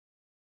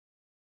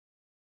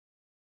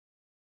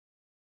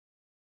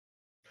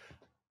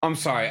I'm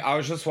sorry. I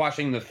was just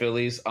watching the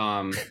Phillies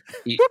Whoopsie.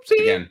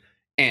 again.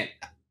 And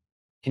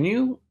can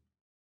you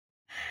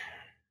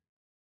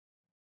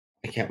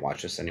I can't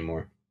watch this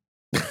anymore.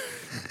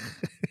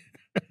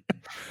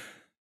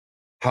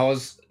 How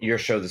was your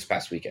show this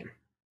past weekend?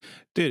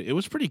 Dude, it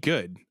was pretty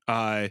good.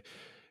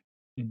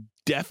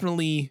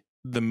 Definitely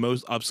the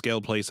most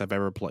upscale place I've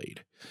ever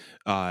played.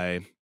 I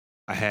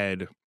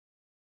had,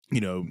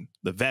 the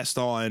vest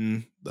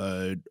on,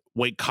 the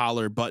white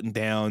collar button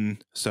down,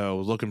 so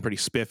looking pretty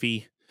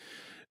spiffy.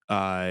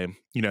 Doing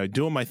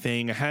my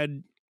thing. I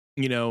had,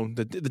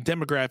 the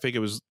demographic. It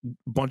was a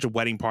bunch of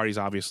wedding parties,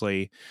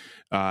 obviously,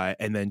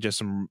 and then just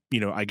some,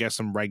 I guess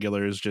some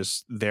regulars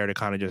just there to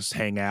kind of just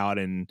hang out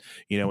and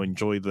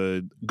enjoy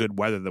the good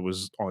weather that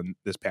was on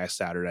this past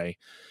Saturday.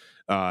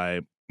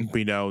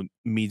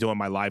 Me doing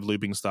my live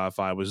looping stuff.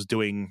 I was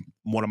doing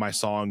one of my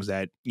songs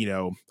that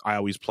I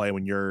always play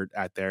when you're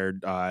at there,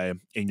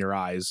 In Your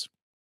Eyes.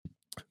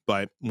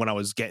 But when I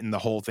was getting the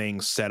whole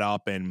thing set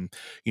up and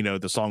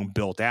the song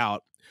built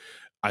out,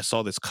 I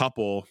saw this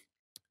couple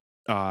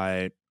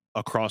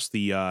across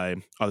the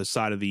other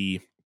side of the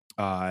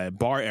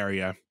bar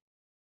area,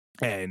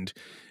 and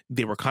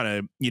they were kind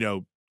of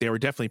they were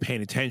definitely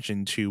paying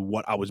attention to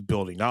what I was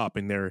building up,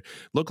 and they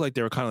looked like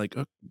they were kind of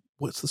like,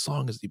 what's this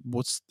song is he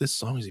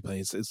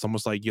playing? It's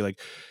almost like you're like,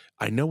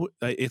 I know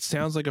it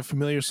sounds like a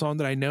familiar song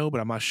that I know,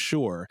 but I'm not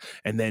sure.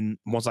 And then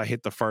once I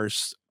hit the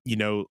first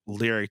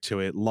lyric to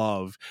it,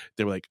 love,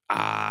 they were like,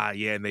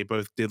 yeah, and they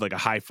both did like a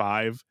high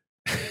five.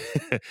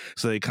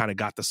 So they kind of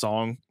got the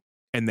song.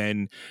 And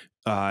then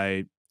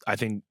I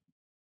think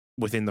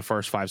within the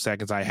first 5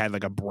 seconds I had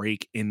like a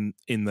break in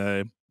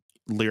the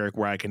lyric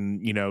where I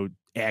can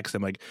ask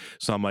them, like,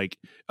 so I'm like,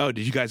 oh,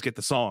 did you guys get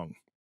the song?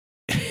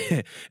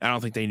 I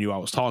don't think they knew I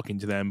was talking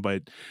to them,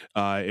 but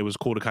it was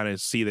cool to kind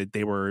of see that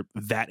they were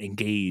that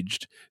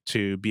engaged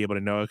to be able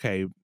to know,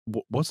 okay,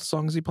 what's the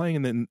song is he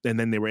playing? And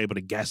then they were able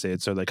to guess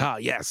it. So like,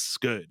 yes,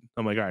 good.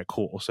 I'm like, all right,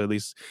 cool. So at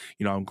least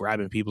I'm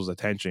grabbing people's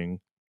attention.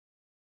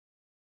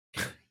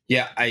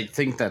 Yeah, I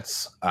think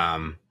that's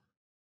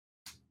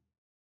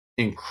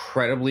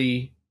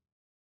incredibly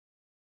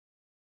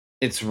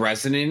it's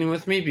resonating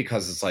with me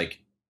because it's like,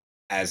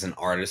 as an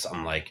artist,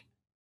 I'm like,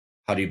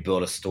 how do you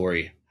build a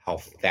story? How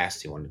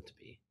fast do you want it to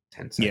be?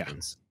 10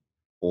 seconds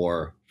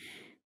or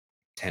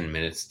 10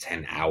 minutes,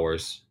 10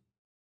 hours?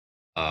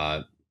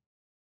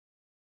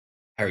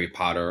 Harry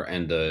Potter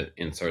and the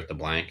insert the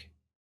blank.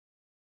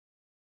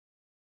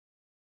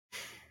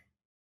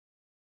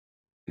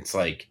 It's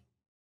like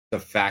the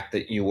fact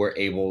that you were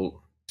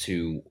able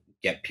to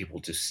get people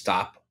to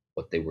stop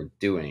what they were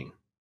doing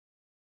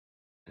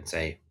and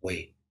say,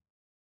 wait,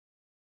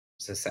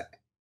 is this that?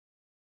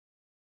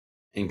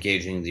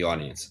 Engaging the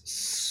audience,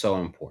 so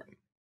important,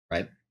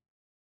 right?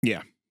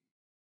 Yeah.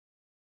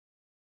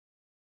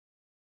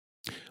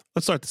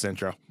 Let's start this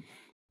intro.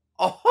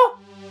 Oh,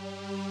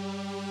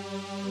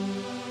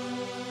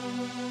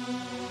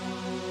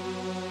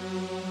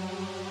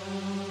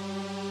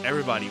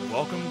 everybody,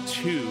 welcome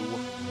to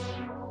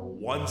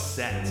One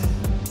Set.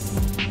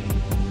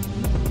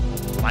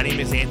 My name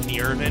is Anthony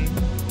Irvin.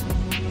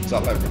 What's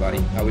up, everybody?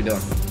 How we doing?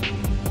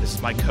 This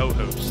is my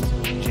co-host,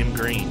 Jim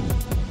Green.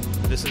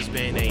 This has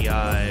been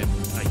a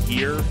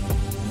year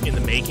in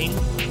the making.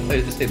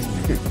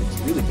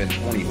 It's really been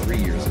 23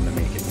 years in the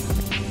making.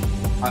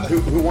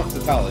 Who wants to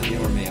tell it? You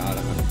or me? I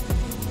don't know.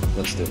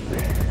 Let's do it.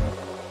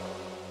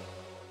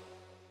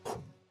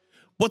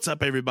 What's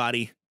up,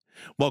 everybody?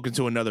 Welcome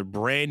to another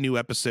brand new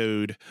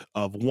episode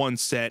of One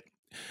Set.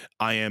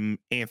 I am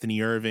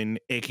Anthony Irvin,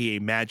 aka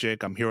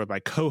Magic. I'm here with my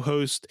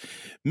co-host,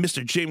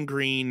 Mr. Jim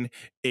Green,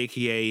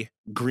 aka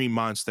Green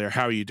Monster.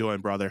 How are you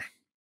doing, brother?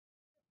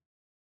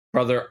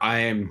 Brother, I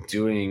am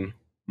doing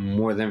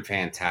more than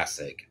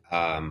fantastic.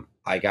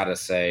 I gotta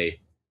say,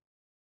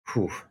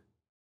 whew,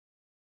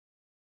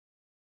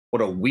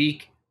 what a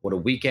week, what a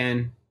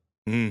weekend.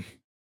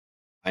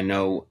 I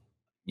know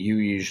you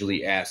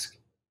usually ask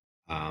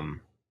how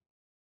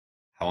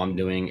I'm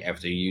doing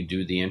after you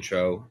do the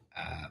intro,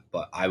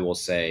 but I will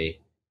say,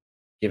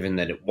 given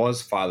that it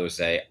was Father's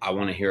Day, I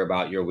want to hear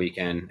about your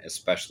weekend,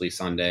 especially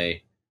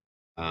Sunday,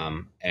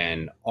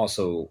 and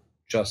also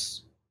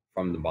just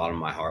from the bottom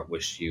of my heart,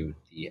 wish you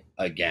the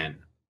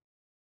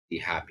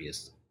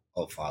happiest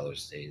of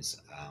Father's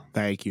Days.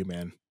 Thank you,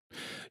 man.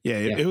 Yeah,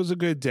 it was a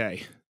good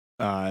day.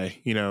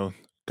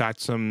 Got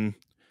some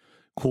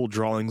cool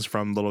drawings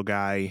from little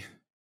guy.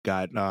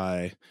 Got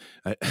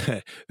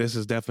this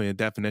is definitely a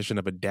definition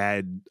of a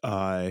dad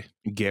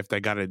gift. I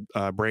got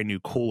a brand new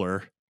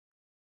cooler.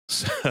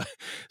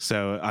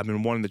 So I've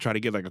been wanting to try to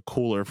get like a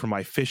cooler for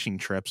my fishing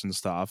trips and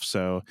stuff.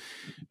 So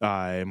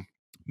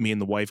me and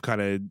the wife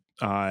kind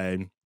of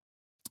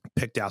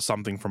picked out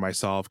something for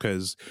myself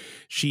because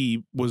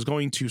she was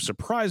going to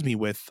surprise me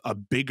with a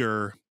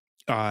bigger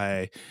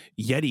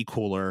Yeti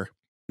cooler,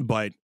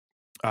 but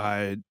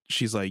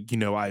she's like,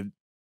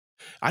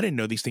 I didn't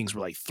know these things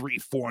were like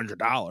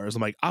 $300-$400.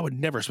 I'm like, I would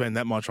never spend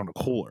that much on a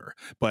cooler,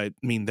 but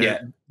I mean,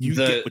 you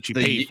get what you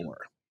pay for.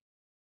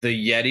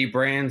 The Yeti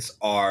brands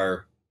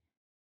are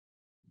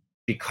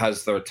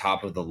because they're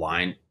top of the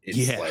line, it's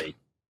Yeah. like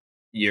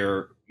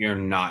you're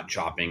not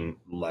dropping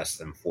less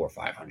than $400 or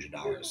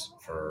 $500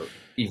 for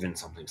even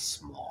something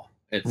small.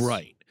 It's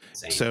Right.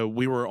 insane. So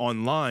we were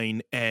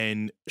online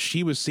and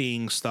she was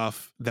seeing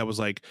stuff that was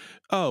like,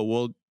 oh,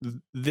 well,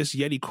 this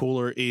Yeti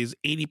cooler is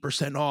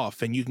 80%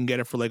 off and you can get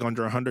it for like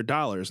under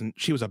 $100. And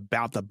she was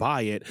about to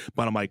buy it.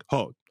 But I'm like,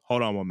 oh,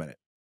 hold on 1 minute.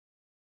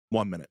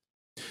 1 minute.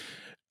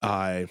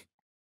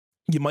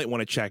 You might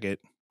want to check it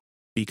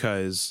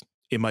because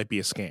it might be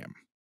a scam.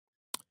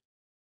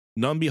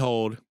 None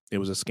behold, it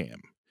was a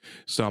scam.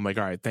 So I'm like,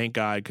 all right, thank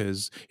God,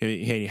 because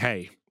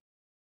hey,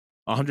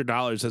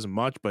 $100 isn't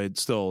much, but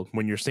it's still,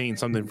 when you're seeing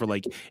something for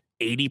like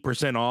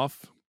 80%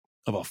 off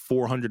of a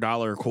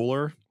 $400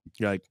 cooler,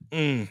 you're like,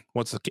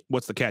 what's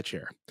the catch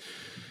here?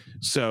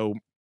 So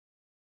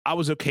I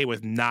was okay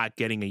with not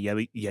getting a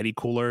Yeti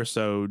cooler.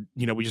 So,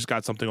 we just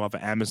got something off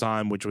of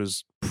Amazon, which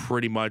was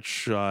pretty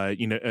much,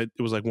 it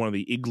was like one of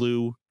the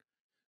Igloo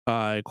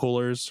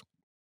coolers.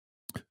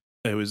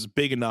 It was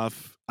big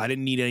enough. I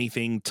didn't need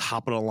anything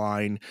top of the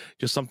line,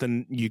 just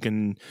something you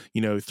can,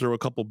 throw a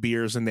couple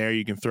beers in there.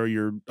 You can throw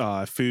your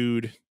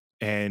food,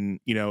 and,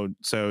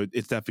 so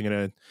it's definitely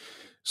going to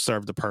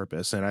serve the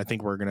purpose. And I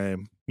think we're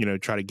going to,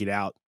 try to get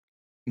out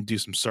and do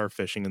some surf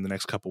fishing in the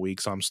next couple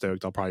weeks. So I'm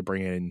stoked. I'll probably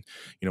bring in,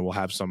 we'll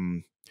have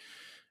some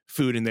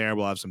food in there.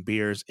 We'll have some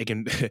beers. It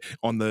can,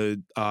 on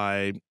the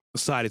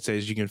side, it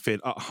says you can fit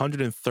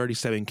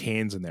 137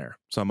 cans in there.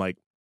 So I'm like,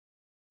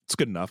 it's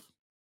good enough.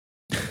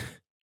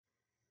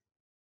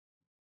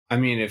 I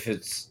mean, if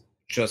it's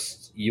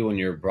just you and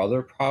your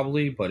brother,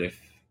 probably, but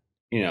if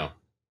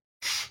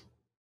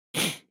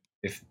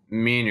if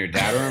me and your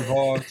dad are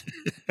involved,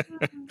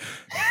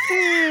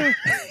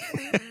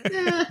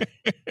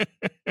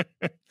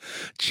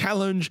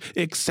 challenge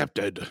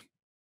accepted.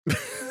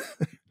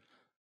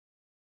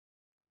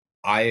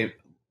 I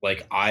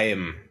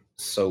am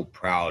so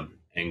proud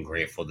and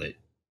grateful that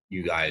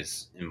you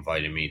guys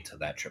invited me to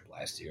that trip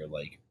last year.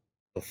 Like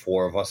the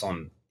four of us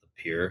on the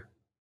pier.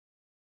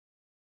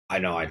 I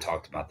know I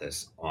talked about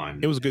this on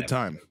It was a good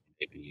time.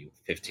 Maybe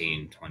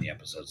 15, 20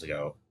 episodes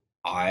ago.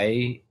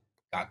 I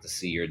got to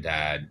see your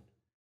dad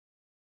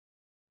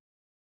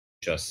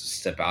just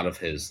step out of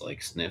his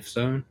like sniff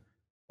zone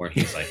where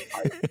he's like,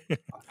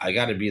 I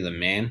got to be the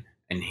man.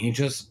 And he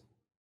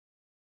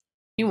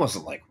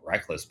wasn't like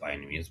reckless by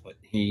any means, but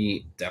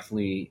he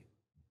definitely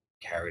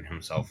carried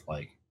himself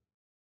like,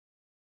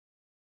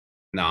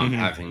 no, I'm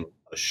having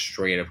a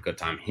straight up good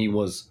time. He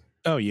was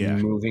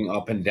moving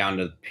up and down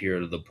the pier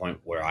to the point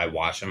where I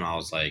watched him. I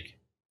was like,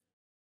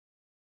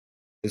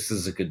 this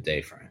is a good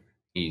day for him.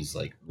 He's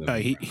like,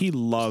 he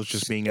loves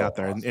just being out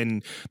there. Awesome.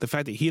 And the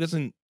fact that he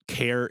doesn't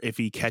care if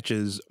he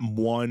catches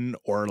 1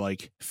 or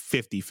like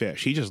 50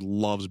 fish. He just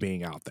loves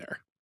being out there.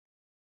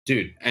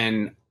 Dude,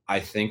 and I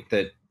think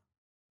that,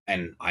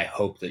 and I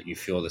hope that you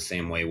feel the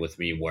same way with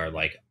me, where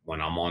like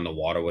when I'm on the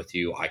water with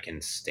you, I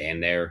can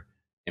stand there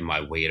in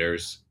my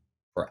waders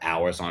for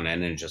hours on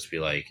end and just be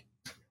like,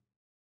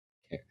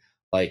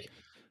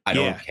 I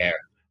don't care.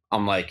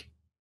 I'm like,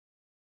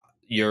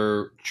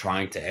 you're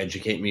trying to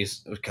educate me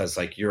because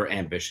like you're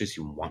ambitious.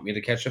 You want me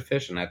to catch a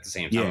fish. And at the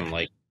same time, I'm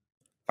like,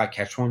 if I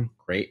catch one,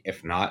 great.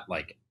 If not,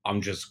 like,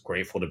 I'm just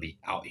grateful to be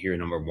out here,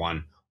 number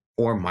one,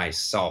 for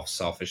myself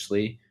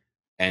selfishly.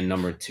 And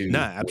number two,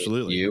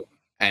 absolutely. you.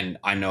 And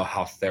I know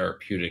how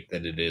therapeutic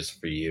that it is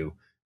for you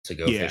to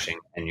go fishing.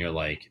 And you're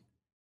like,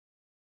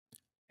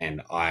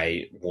 and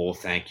I will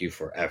thank you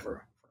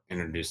forever for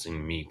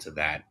introducing me to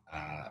that.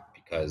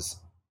 Because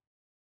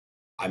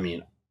I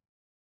mean,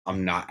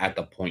 I'm not at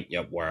the point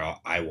yet where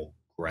I will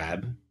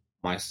grab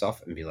my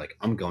stuff and be like,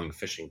 I'm going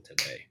fishing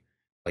today.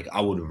 Like, I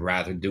would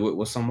rather do it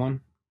with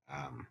someone.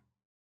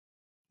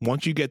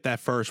 Once you get that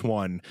first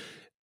one,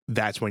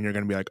 that's when you're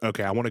going to be like,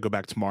 okay, I want to go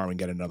back tomorrow and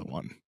get another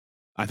one.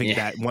 I think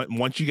that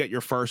once you get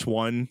your first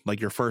one,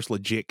 like your first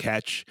legit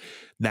catch,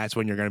 that's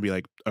when you're going to be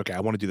like, okay, I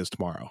want to do this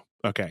tomorrow.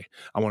 Okay,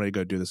 I want to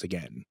go do this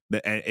again.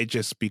 And it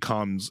just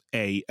becomes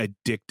a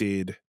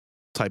addicted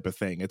type of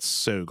thing. It's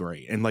so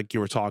great. And like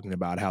you were talking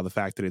about how the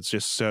fact that it's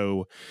just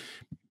so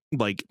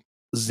like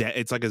zen,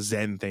 it's like a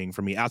zen thing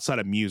for me outside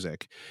of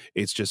music.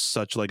 It's just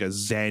such like a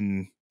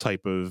zen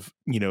type of,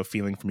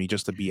 feeling for me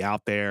just to be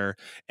out there.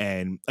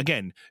 And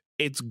again,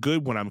 it's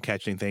good when I'm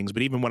catching things,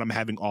 but even when I'm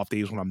having off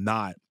days when I'm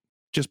not,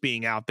 just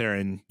being out there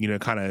and,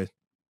 kind of,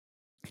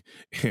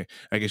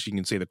 I guess you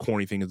can say the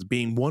corny thing is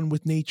being one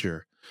with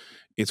nature.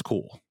 It's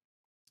cool.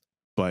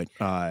 But,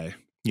 Yeah,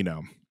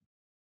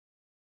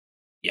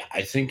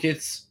 I think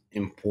it's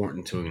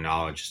important to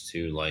acknowledge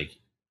too, like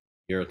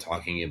you're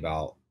talking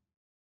about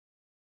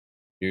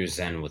your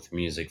zen with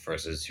music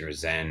versus your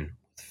zen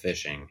with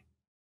fishing.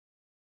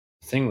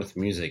 The thing with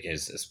music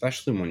is,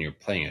 especially when you're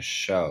playing a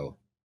show,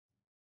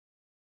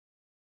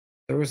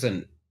 there is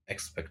an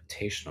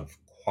expectation of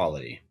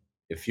quality.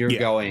 If you're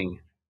going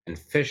and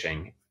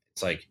fishing,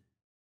 it's like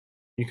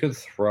you could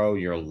throw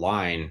your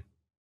line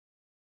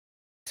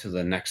to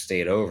the next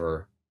state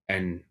over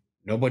and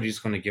nobody's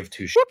going to give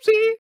two shits.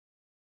 Whoopsie.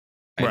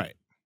 Right.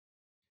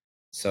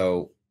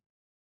 So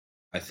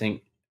I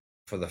think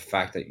for the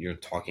fact that you're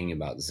talking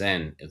about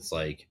Zen, it's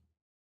like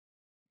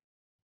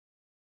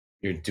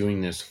you're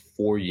doing this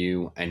for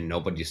you and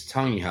nobody's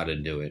telling you how to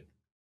do it.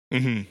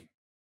 Mm-hmm.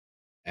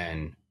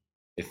 And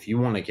if you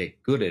want to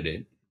get good at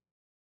it,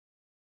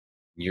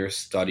 you're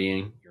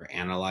studying, you're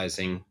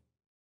analyzing,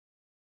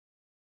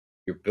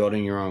 you're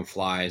building your own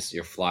flies.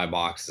 Your fly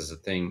box is a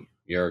thing.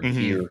 Your Mm-hmm.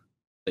 gear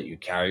that you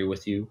carry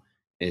with you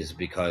is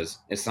because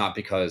it's not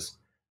because,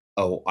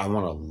 oh, I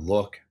want to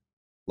look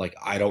like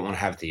I don't want to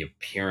have the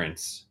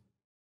appearance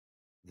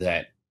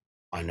that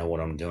I know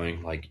what I'm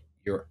doing. Like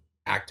you're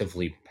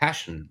actively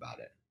passionate about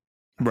it.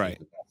 I think Right.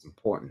 that that's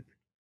important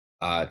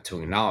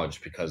to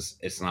acknowledge because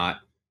it's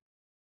not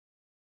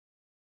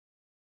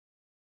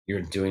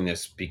you're doing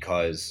this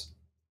because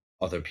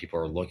other people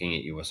are looking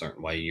at you a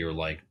certain way. You're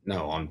like,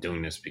 no, I'm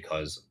doing this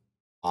because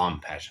I'm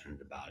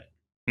passionate about it.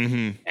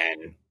 Mm-hmm.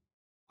 And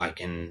I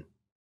can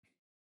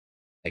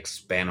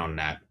expand on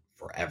that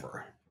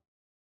forever.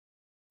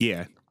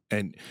 Yeah,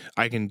 and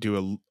I can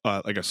do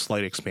a like a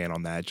slight expand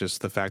on that.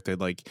 Just the fact that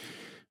like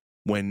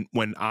when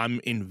I'm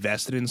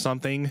invested in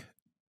something,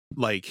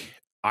 like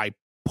I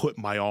put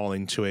my all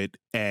into it,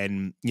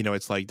 and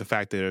it's like the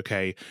fact that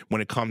okay,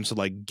 when it comes to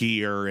like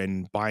gear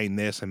and buying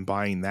this and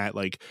buying that,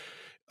 like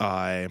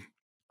uh,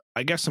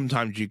 I guess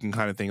sometimes you can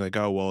kind of think like,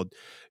 oh well,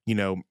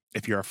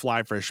 if you're a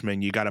fly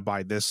fisherman, you got to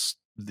buy this.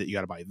 That you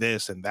got to buy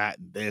this and that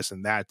and this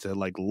and that to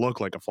like look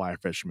like a fly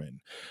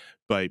fisherman,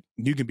 but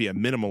you can be a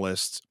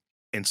minimalist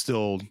and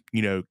still,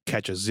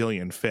 catch a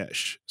zillion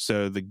fish.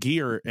 So the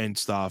gear and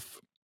stuff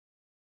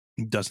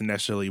doesn't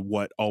necessarily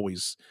what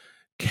always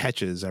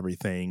catches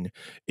everything.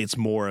 It's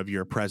more of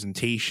your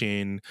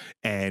presentation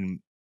and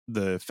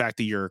the fact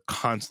that you're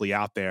constantly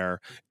out there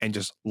and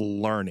just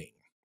learning.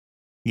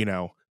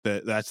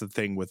 That's the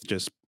thing with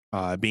just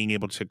being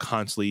able to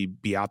constantly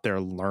be out there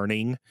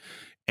learning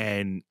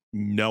and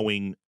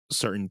knowing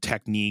certain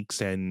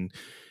techniques and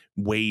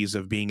ways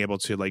of being able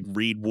to like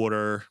read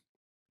water,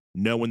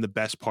 knowing the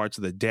best parts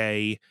of the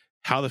day,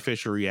 how the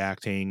fish are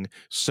reacting,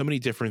 so many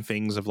different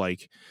things of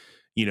like,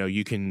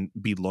 you can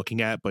be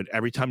looking at, but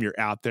every time you're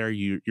out there,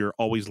 you're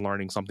always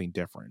learning something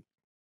different.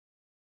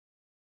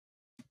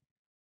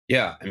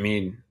 Yeah, I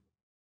mean,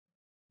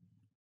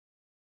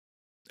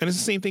 And it's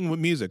the same thing with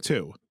music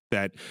too,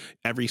 that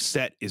every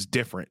set is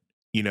different.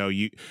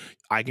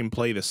 I can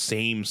play the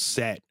same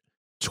set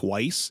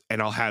twice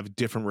and I'll have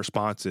different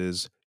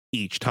responses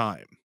each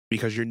time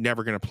because you're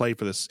never going to play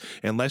for this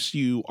unless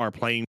you are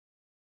playing.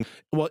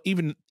 Well,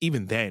 even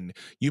then,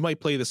 you might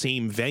play the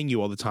same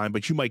venue all the time,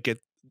 but you might get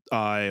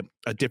a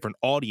different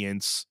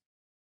audience.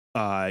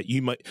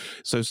 You might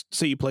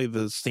say you play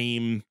the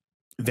same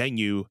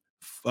venue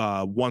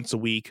once a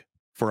week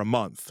for a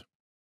month.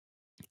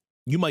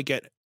 You might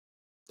get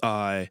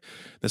the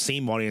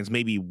same audience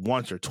maybe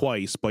once or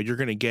twice, but you're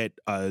going to get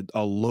a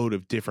load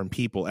of different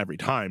people every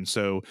time.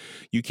 So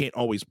you can't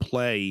always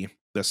play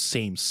the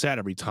same set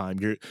every time.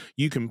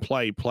 You can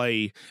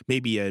play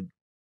maybe a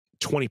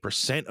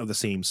 20% of the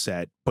same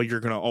set, but you're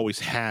going to always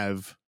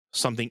have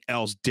something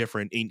else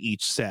different in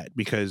each set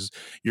because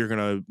you're going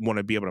to want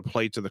to be able to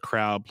play to the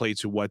crowd, play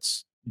to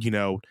what's,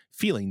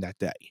 feeling that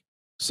day.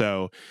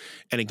 So,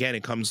 and again,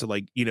 it comes to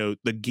like,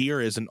 the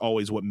gear isn't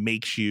always what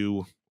makes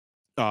you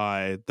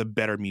the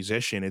better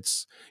musician.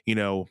 It's,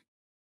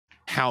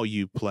 how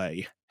you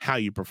play, how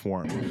you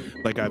perform.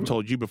 Like I've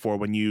told you before,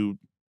 when you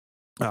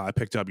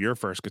picked up your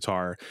first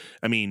guitar,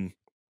 I mean,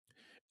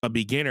 a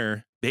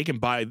beginner, they can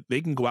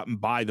go out and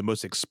buy the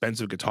most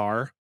expensive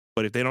guitar,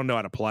 but if they don't know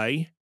how to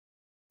play,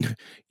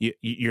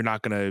 you're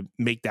not going to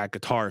make that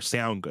guitar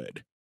sound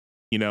good.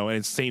 And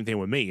it's the same thing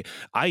with me.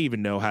 I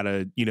even know how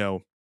to,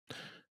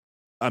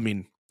 I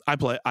mean, I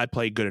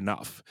play good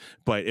enough,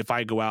 but if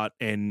I go out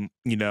and,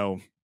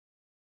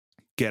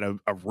 get a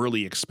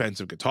really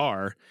expensive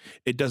guitar,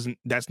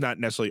 that's not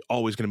necessarily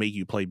always going to make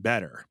you play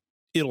better.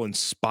 It'll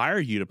inspire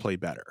you to play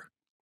better,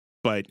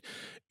 but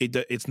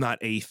it's not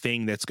a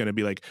thing that's going to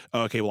be like,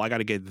 oh, okay, well, I got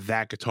to get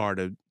that guitar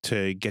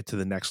to get to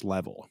the next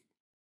level.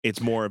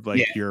 It's more of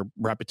yeah, like your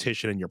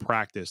repetition and your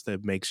practice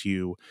that makes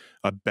you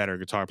a better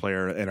guitar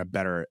player and a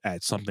better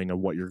at something of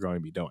what you're going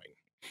to be doing.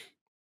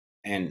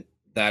 and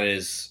that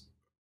is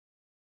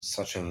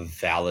such a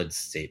valid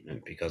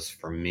statement because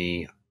for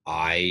me,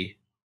 I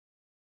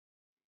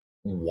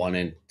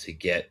wanted to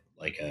get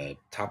like a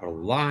top of the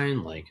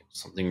line, like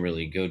something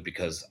really good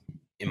because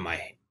in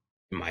my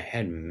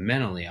head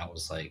mentally I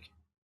was like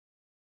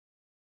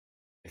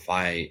if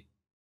I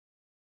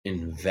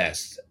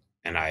invest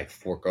and I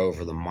fork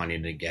over the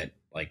money to get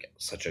like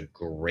such a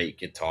great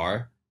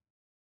guitar,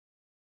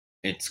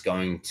 it's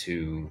going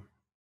to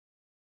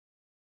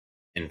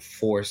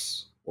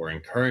enforce or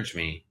encourage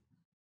me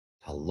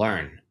to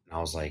learn. And I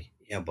was like,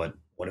 yeah, but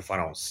what if I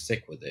don't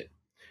stick with it?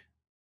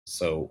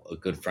 So a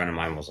good friend of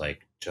mine was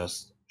like,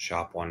 just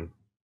shop on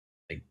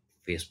like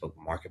Facebook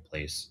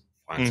Marketplace,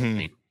 find Mm-hmm.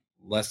 something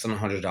less than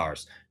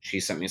 $100. She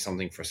sent me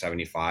something for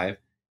 75,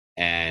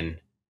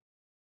 and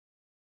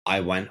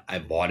I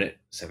bought it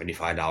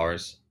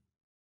 $75,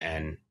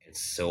 and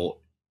it's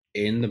still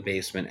in the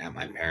basement at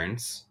my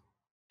parents,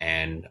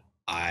 and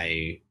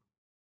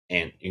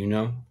and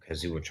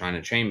because you were trying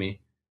to train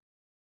me,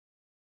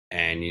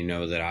 and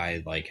that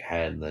I like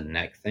had the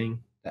neck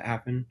thing that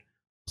happened.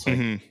 It's like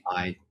Mm-hmm.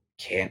 I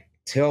can't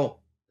tilt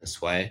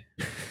this way.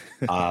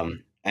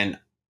 And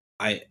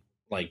I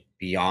like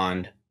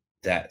beyond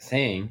that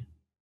thing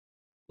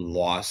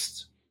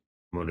lost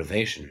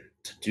motivation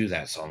to do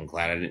that. So I'm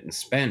glad I didn't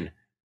spend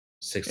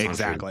 $600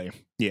 Exactly.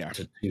 Yeah.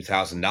 to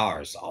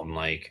 $2,000. I'm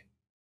like,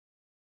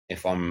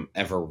 if I'm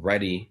ever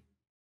ready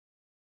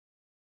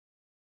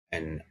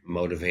and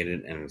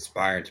motivated and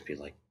inspired to be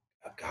like,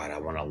 oh, God, I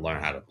want to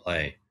learn how to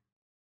play,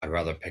 I'd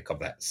rather pick up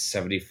that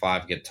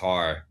 $75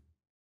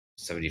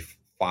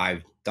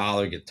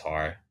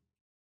 guitar.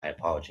 My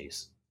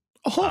apologies.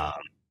 Oh. Um,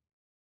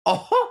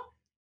 oh,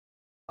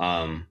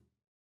 um,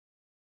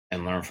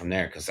 and learn from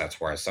there because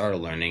that's where I started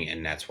learning,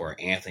 and that's where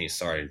Anthony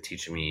started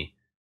teaching me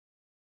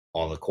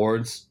all the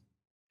chords.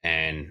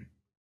 And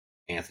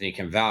Anthony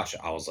can vouch.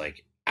 I was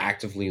like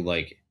actively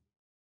like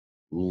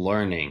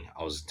learning.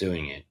 I was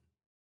doing it,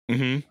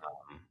 Mm-hmm.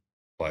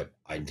 but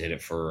I did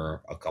it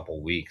for a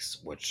couple weeks.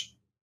 Which,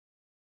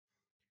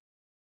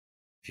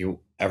 if you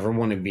ever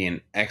want to be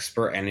an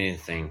expert at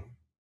anything,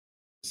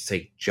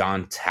 take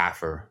John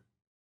Taffer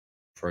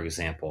for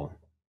example.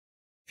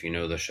 If you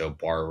know the show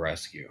Bar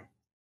Rescue,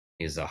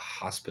 he's a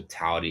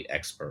hospitality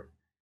expert.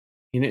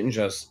 He didn't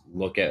just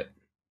look at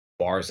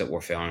bars that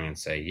were failing and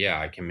say, "Yeah,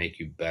 I can make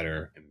you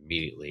better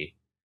immediately,"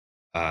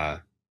 uh,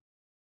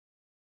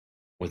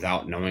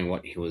 without knowing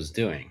what he was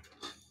doing.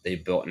 They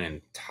built an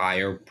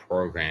entire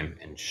program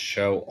and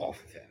show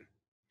off of him.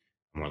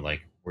 And we're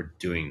like, we're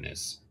doing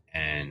this,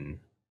 and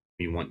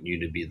we want you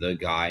to be the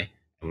guy,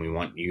 and we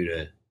want you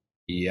to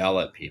yell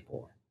at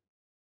people.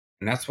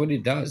 And that's what he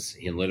does.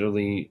 He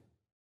literally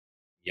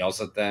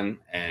yells at them,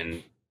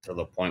 and to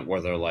the point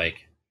where they're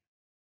like,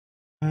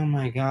 oh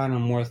my God,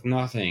 I'm worth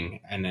nothing.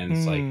 And then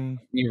it's like, Mm.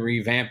 you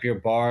revamp your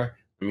bar,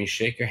 let me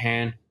shake your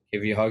hand,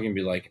 give you a hug, and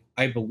be like,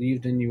 I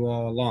believed in you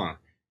all along.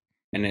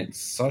 And it's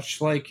such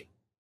like,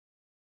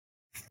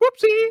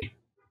 Whoopsie.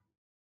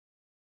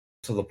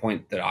 to the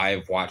point that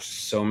I've watched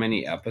so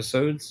many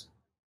episodes.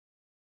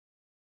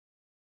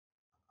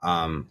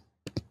 Um,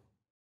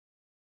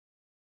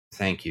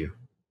 thank you.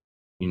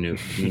 You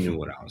knew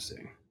what I was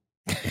doing.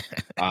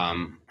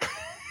 Um,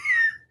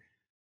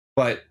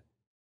 but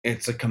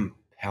it's a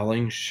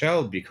compelling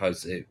show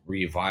because it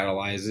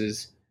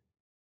revitalizes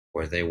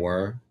where they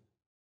were,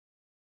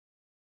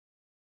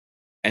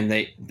 and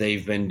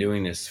they've been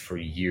doing this for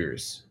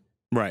years.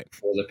 Right.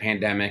 Before the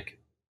pandemic,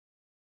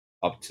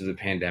 up to the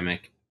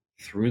pandemic,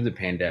 through the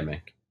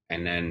pandemic,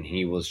 and then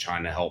he was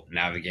trying to help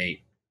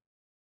navigate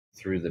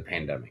through the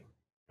pandemic.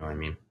 You know what I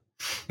mean?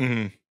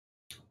 Mm-hmm.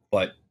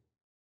 But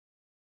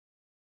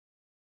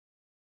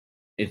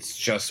it's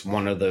just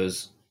one of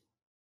those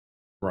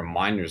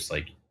reminders,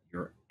 like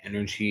your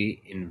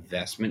energy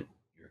investment,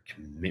 your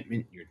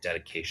commitment, your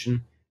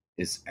dedication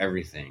is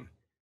everything.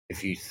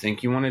 If you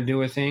think you want to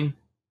do a thing,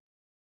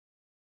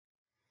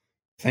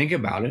 think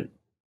about it.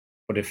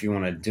 But if you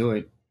want to do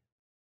it,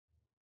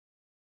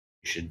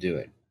 you should do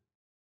it.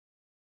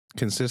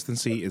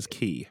 Consistency is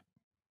key.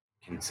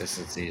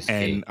 Consistency is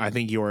And key. I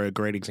think you're a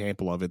great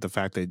example of it. The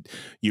fact that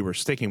you were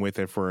sticking with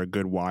it for a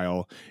good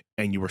while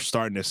and you were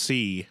starting to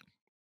see,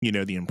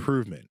 the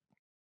improvement.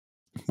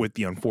 With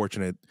the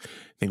unfortunate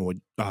thing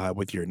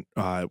with your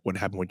what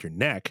happened with your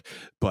neck,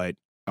 but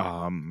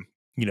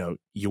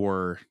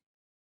your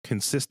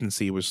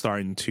consistency was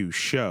starting to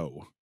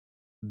show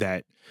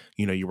that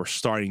you were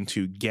starting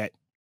to get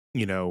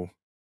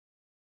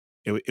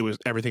it was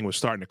everything was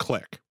starting to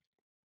click.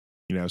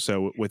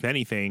 So with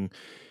anything,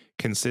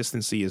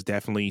 consistency is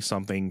definitely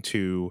something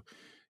to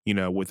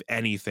with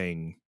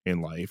anything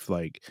in life,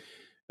 like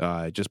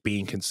just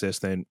being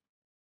consistent.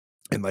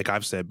 And like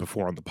I've said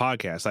before on the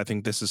podcast, I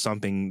think this is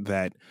something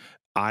that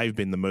I've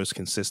been the most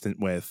consistent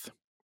with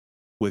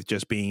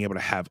just being able to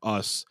have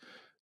us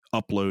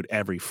upload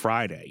every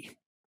Friday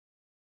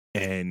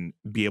and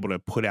be able to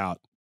put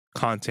out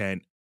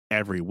content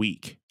every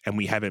week. And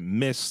we haven't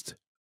missed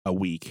a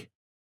week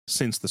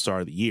since the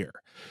start of the year.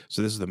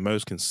 So this is the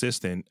most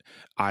consistent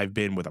I've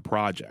been with a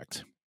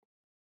project.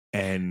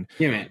 And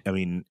Yeah, man. I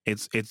mean,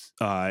 it's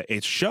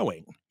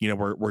showing.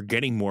 We're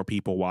getting more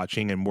people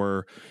watching, and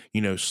we're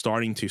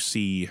starting to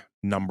see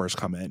numbers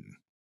come in.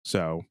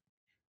 So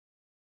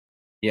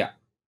Yeah.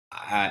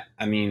 I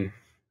mean,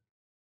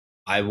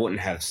 I wouldn't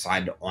have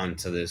signed on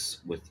to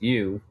this with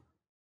you,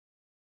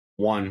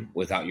 one,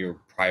 without your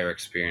prior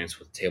experience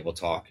with Table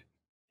Talk,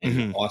 and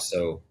mhm.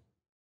 also,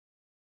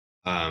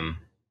 um,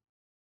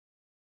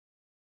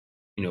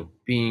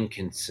 being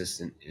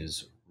consistent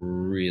is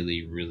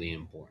really, really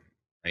important,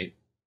 right?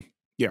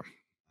 Yeah,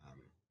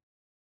 Um,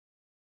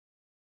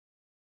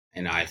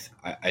 and I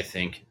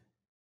think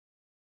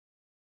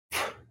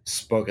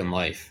Spoken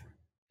Life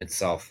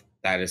itself,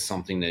 that is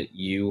something that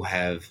you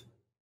have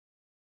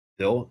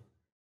built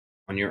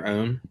on your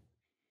own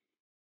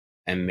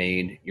and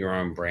made your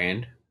own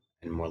brand,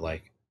 and more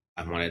like,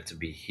 I want it to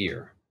be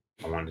here.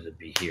 I want it to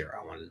be here.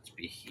 I want it to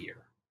be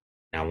here.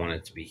 And I want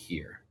it to be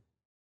here.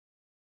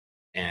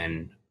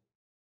 and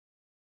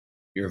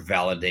your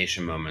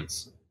validation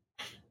moments.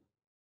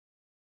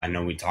 I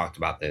know we talked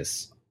about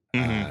this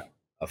Mm-hmm.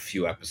 a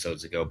few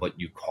episodes ago, but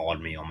you called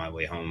me on my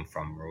way home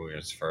from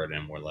Royersford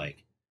and were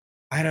like,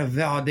 I had a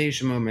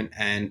validation moment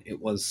and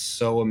it was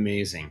so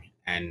amazing.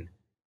 And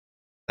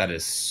that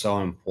is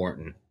so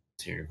important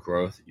to your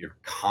growth, your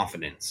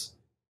confidence.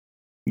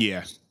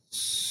 Yeah.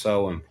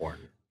 So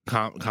important.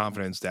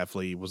 Confidence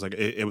definitely was like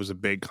it was a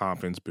big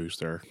confidence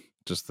booster.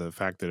 Just the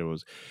fact that it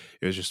was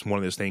just one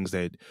of those things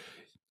that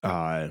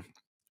uh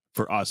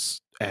for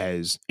us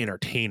as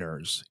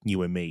entertainers,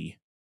 you and me,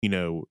 you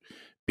know,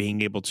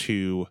 being able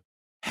to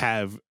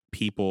have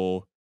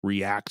people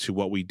react to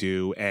what we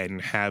do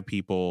and have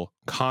people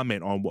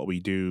comment on what we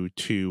do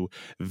to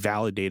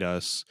validate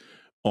us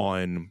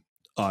on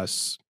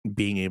us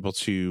being able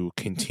to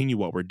continue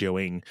what we're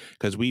doing,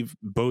 because we've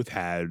both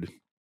had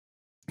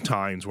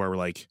times where we're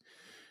like,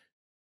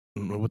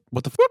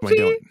 what the am I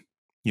doing?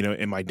 You know,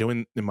 am I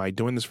doing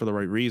this for the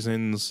right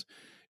reasons?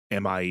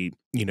 Am I,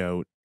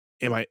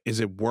 is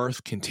it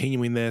worth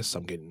continuing this?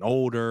 I'm getting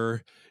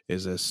older.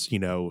 Is this,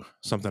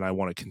 something I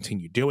want to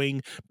continue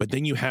doing? But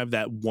then you have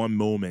that one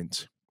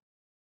moment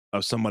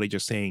of somebody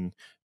just saying,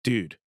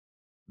 dude,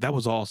 that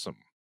was awesome.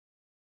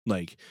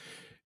 Like,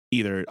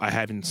 either I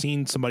haven't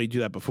seen somebody do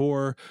that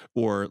before,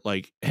 or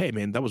like, hey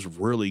man, that was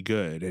really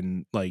good.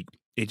 And like,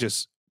 it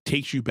just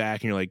takes you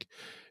back and you're like,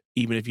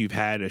 even if you've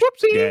had a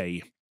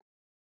day,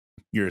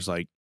 you're just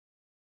like,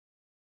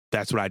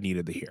 that's what I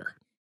needed to hear,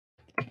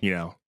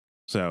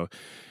 So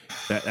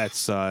that's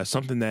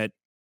something that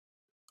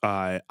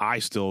I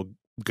still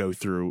go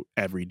through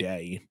every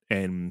day.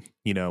 And,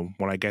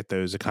 when I get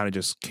those, it kind of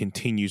just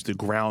continues to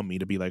ground me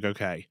to be like,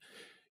 okay,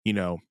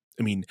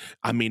 I mean,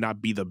 I may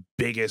not be the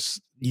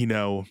biggest,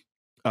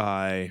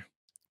 uh,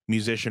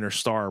 musician or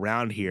star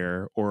around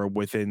here, or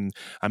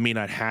I may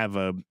not have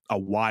a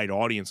wide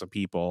audience of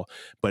people,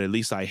 but at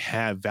least I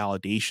have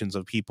validations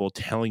of people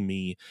telling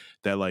me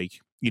that, like,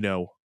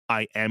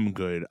 I am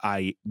good.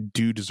 I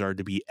do deserve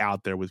to be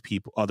out there with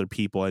other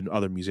people and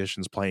other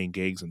musicians playing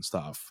gigs and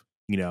stuff,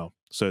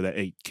 so that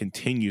it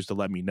continues to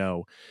let me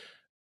know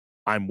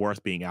I'm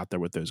worth being out there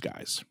with those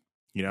guys,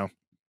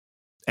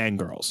 and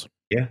girls.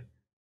 Yeah.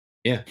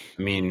 Yeah.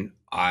 I mean,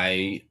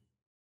 I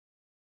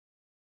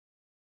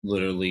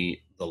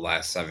literally the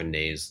last 7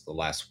 days, the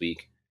last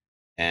week,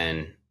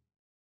 and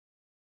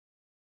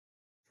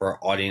for our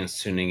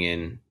audience tuning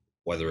in,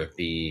 whether it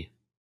be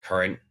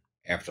current,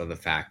 after the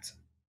fact,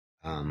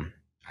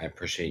 I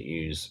appreciate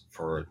you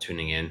for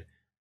tuning in.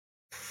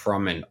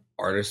 From an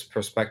artist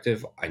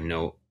perspective, I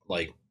know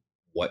like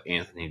what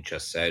Anthony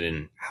just said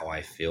and how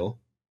I feel.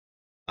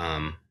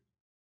 Um,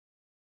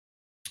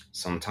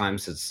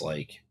 Sometimes it's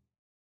like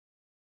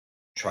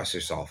trust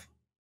yourself,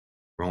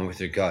 wrong with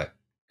your gut,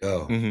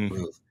 go Mm-hmm.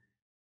 move.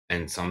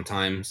 And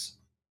sometimes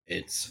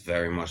it's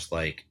very much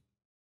like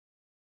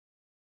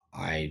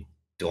I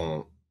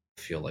don't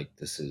feel like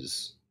this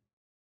is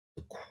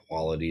the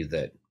quality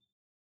that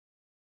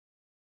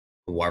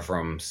whoever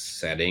I'm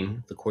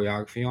setting the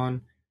choreography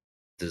on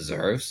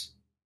deserves.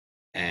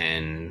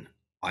 And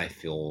I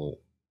feel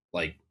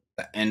like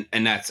and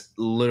that's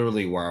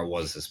literally where I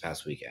was this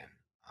past weekend.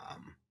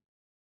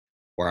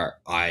 Where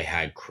I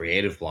had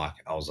creative block.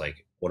 I was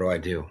like, what do I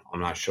do? I'm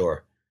not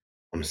sure.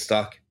 I'm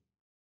stuck.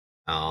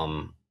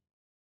 I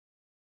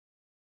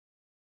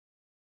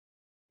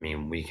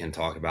mean, we can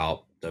talk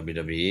about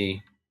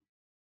WWE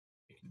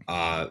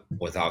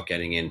without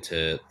getting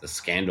into the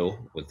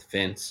scandal with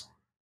Vince.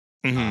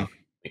 Mm-hmm.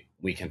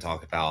 We can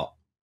talk about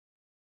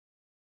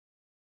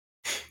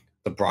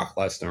the Brock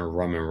Lesnar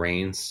Roman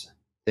Reigns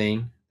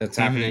thing that's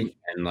Mm-hmm. happening,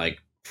 and like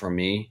for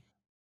me,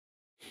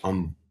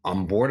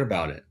 I'm bored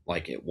about it.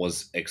 Like it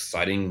was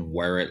exciting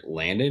where it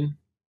landed,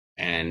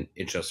 and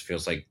it just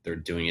feels like they're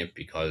doing it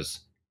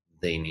because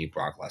they need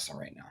Brock Lesnar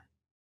right now.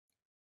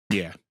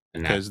 Yeah,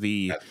 And because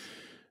the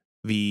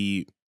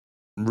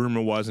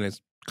rumor was, and it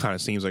kind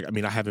of seems like, I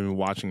mean, I haven't been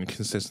watching it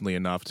consistently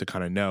enough to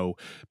kind of know,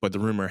 but the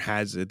rumor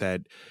has it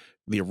that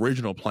the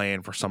original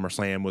plan for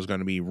SummerSlam was going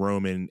to be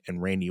Roman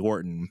and Randy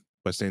Orton,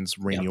 but since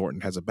Randy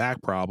Orton has a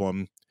back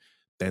problem,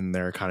 then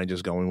they're kind of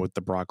just going with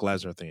the Brock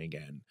Lesnar thing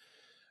again.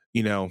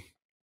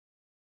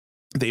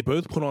 They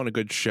both put on a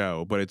good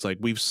show, but it's like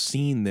we've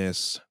seen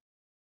this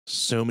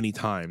so many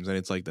times, and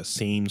it's like the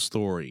same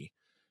story,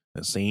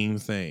 the same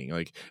thing.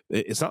 Like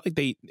it's not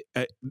like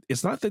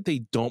it's not that they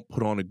don't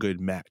put on a good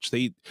match.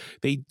 They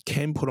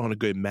can put on a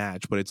good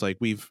match, but it's like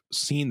we've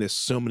seen this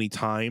so many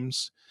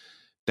times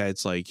that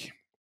it's like,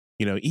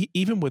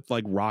 even with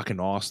like Rock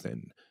and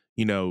Austin,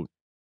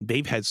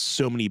 they've had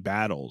so many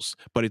battles,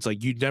 but it's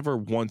like you never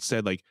once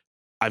said like,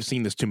 I've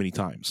seen this too many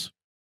times,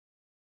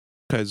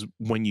 because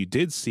when you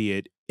did see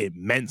it, it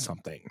meant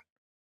something.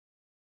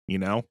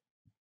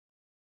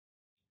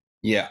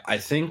 Yeah,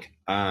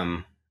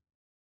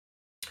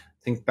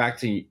 think back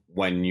to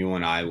when you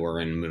and I were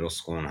in middle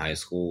school and high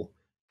school,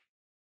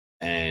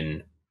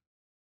 and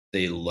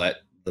they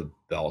let the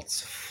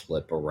belts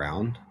flip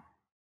around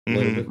a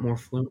little Mm-hmm. bit more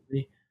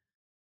fluently.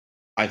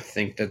 I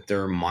think that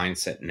their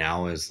mindset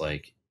now is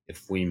like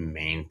if we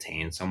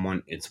maintain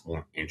someone, it's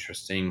more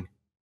interesting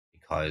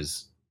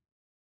because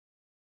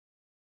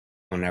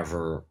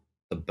whenever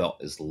the belt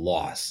is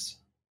lost,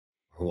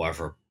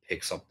 whoever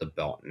picks up the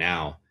belt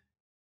now,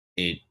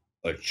 it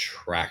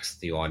attracts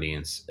the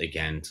audience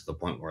again to the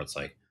point where it's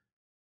like,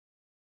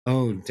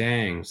 oh,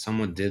 dang,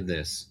 someone did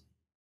this.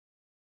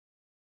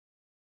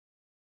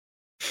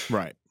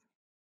 Right.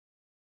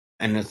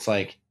 And it's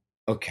like,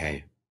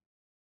 okay,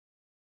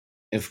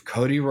 if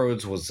Cody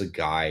Rhodes was the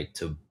guy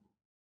to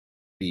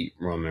beat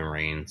Roman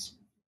Reigns,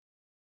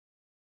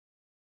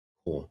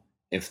 cool.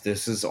 If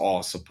this is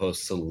all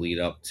supposed to lead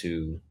up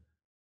to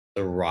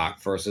The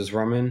Rock versus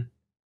Roman,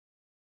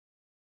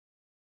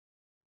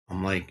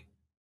 I'm like,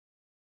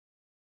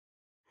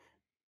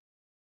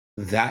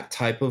 that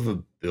type of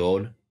a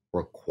build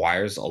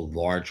requires a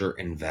larger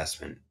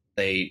investment.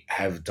 They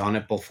have done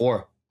it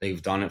before.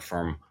 They've done it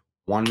from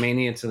one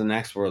Mania to the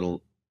next, where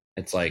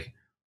it's like,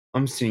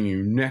 I'm seeing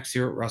you next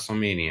year at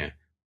WrestleMania,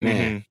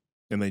 man.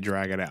 Mm-hmm. And they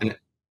drag it out.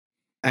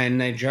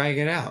 And they drag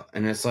it out.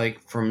 And it's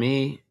like, for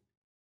me,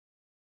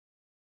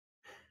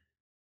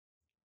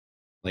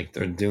 like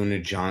they're doing a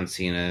John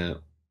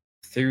Cena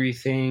Theory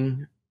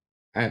thing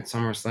at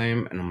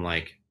SummerSlam, and I'm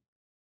like,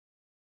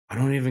 I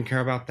don't even care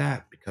about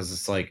that because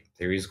it's like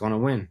Theory's gonna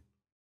win.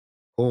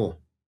 Cool.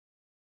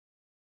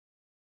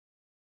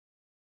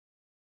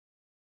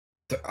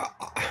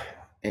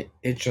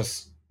 It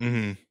just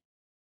Mm-hmm.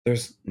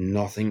 there's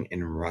nothing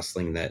in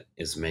wrestling that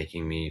is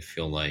making me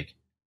feel like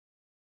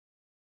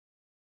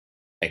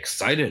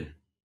excited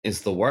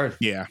is the word.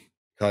 Yeah.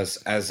 Because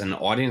as an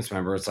audience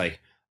member, it's like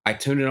I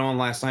tuned it on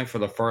last night for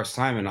the first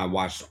time and I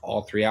watched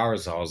all 3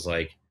 hours. I was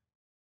like,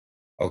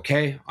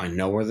 okay, I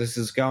know where this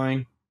is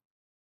going.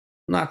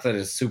 Not that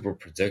it's super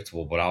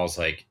predictable, but I was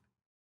like,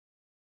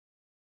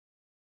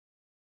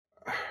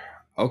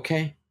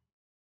 okay.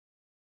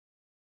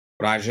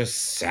 But I just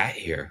sat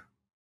here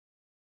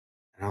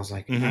and I was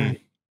like, Mm-hmm. all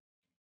right.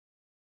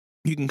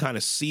 You can kind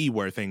of see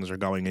where things are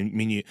going. I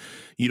mean,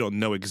 you don't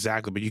know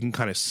exactly, but you can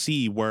kind of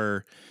see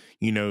where,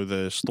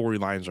 the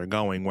storylines are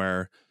going,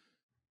 where,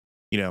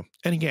 and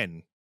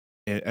again,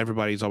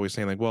 everybody's always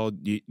saying like, well,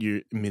 I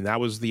mean, that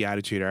was the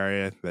Attitude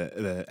Era.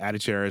 The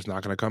Attitude Era is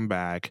not going to come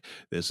back.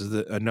 This is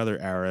another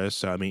era.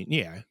 So, I mean,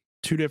 yeah,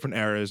 2 different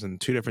eras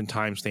and 2 different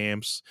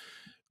timestamps.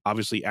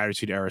 Obviously,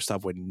 Attitude Era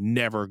stuff would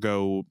never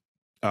go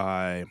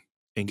and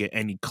get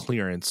any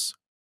clearance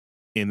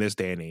in this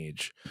day and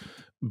age.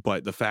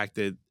 But the fact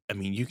that, I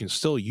mean, you can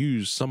still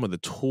use some of the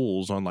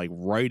tools on like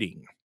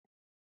writing,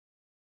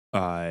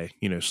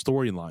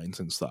 storylines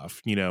and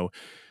stuff. You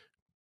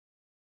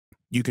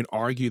can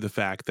argue the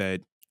fact that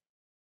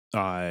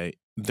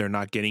they're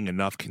not getting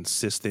enough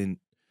consistent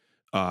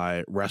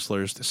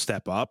wrestlers to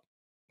step up,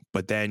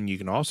 but then you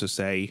can also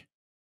say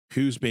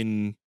who's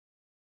been,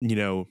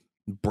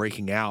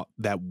 breaking out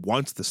that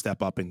wants to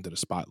step up into the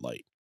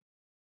spotlight.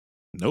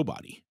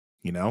 Nobody.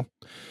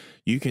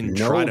 You can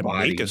try to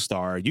make a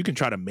star. You can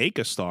try to make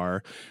a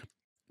star,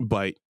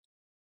 but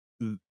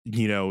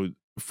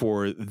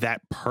for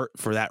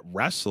that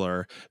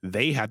wrestler,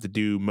 they have to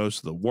do most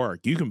of the work.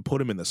 You can put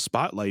them in the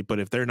spotlight, but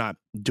if they're not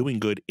doing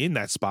good in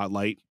that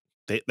spotlight,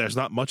 there's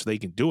not much they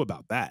can do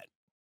about that.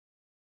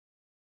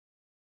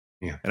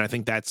 Yeah. And I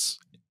think that's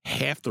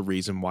half the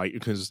reason why,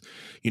 because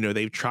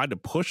they've tried to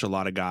push a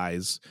lot of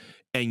guys,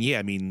 and yeah,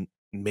 I mean,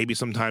 maybe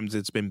sometimes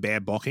it's been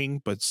bad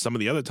booking, but some of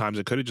the other times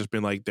it could have just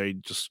been like they're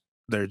just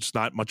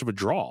not much of a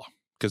draw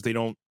because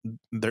the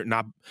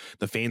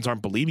fans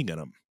aren't believing in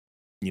them,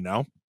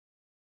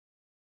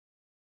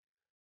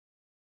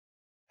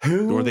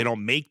 or they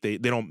don't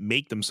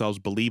make themselves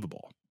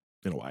believable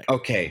in a way.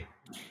 Okay,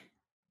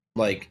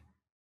 like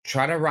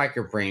try to rack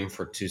your brain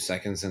for 2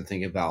 seconds and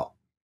think about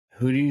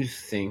who do you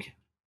think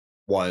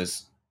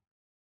was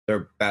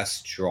their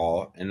best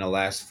draw in the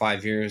last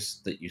 5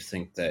 years that you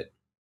think that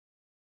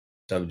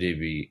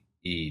WWE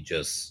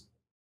just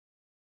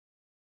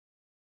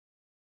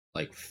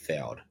like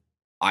failed.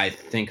 I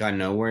think I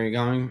know where you're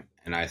going,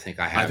 and I think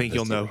I think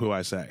you'll know who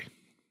I say.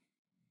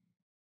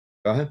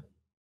 Go ahead.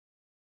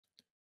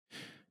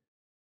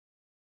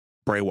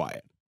 Bray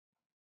Wyatt.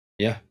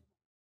 Yeah.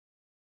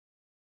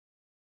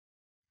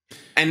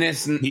 And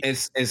it's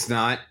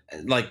not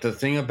like, the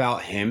thing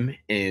about him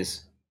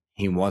is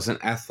he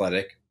wasn't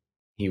athletic.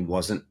 He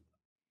wasn't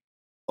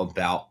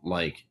about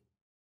like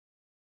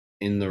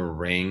in the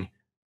ring.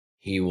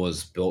 He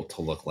was built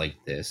to look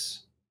like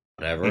this.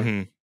 Whatever.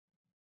 Mm-hmm.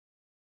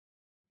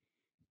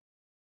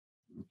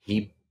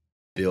 He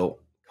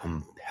built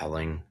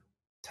compelling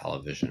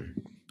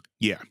television.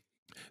 Yeah.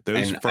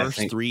 Those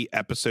first 3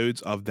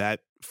 episodes of that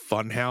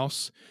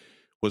Funhouse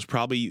was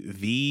probably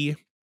the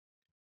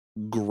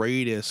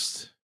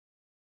greatest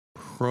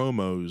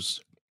promos,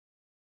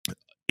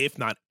 if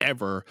not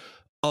ever,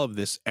 of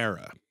this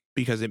era,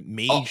 because it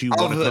made you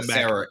want to come back.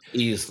 Era,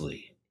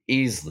 easily.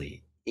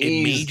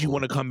 It made you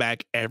want to come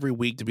back every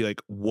week to be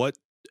like, what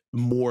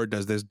more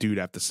does this dude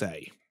have to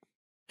say?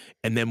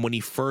 And then when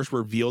he first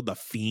revealed the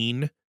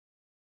Fiend.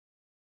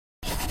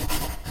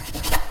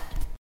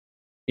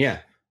 Yeah.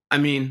 I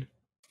mean,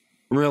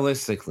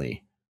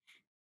 realistically,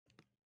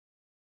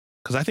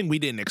 because I think we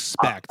didn't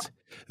expect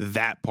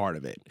that part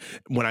of it.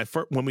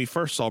 When we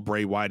first saw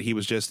Bray Wyatt, he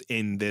was just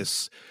in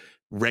this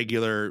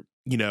regular,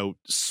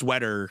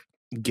 sweater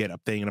get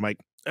up thing, and I'm like,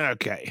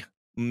 okay.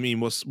 I mean,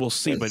 we'll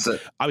see, but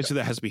obviously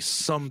there has to be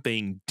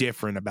something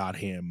different about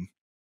him.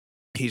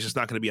 He's just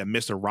not going to be a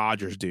Mr.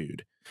 Rogers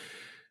dude.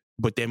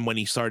 But then when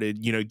he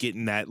started,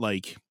 getting that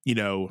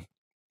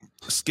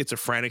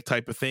schizophrenic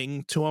type of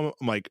thing to him,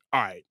 I'm like,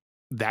 all right,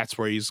 that's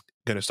where he's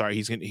going to start.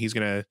 He's going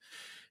to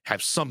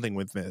have something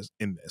with this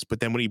in this. But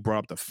then when he brought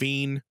up the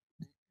Fiend,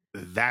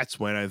 that's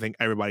when I think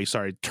everybody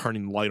started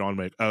turning the light on,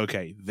 like,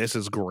 okay, this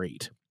is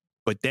great.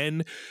 But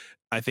then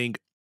I think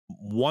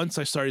once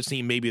I started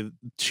seeing maybe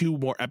 2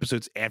 more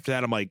episodes after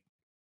that, I'm like,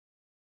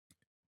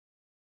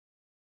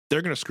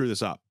 they're going to screw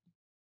this up.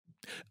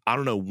 I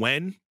don't know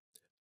when,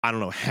 I don't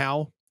know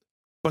how,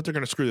 but they're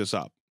going to screw this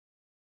up.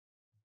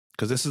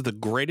 Because this is the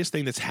greatest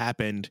thing that's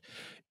happened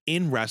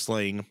in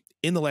wrestling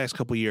in the last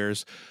couple of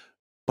years,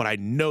 but I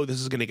know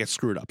this is going to get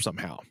screwed up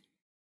somehow.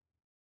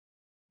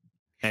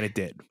 And it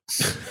did.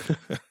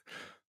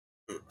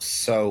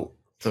 So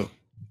the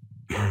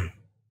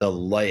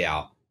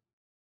layout,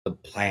 the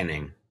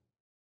planning,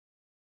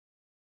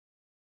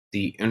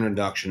 the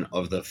introduction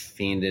of the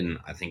Fiend in,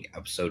 I think,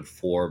 episode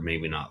 4,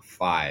 maybe not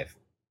 5.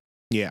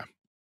 Yeah.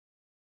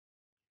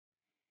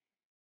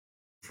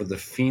 For the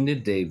Fiend to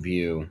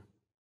debut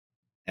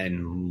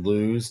and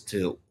lose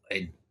to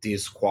a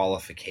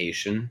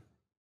disqualification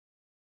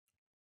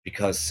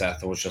because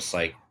Seth was just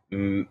like,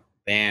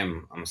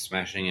 bam, I'm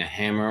smashing a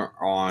hammer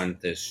on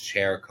this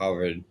chair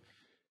covered.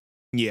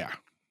 Yeah.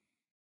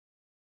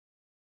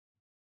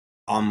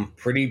 I'm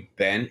pretty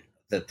bent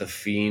that the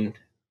Fiend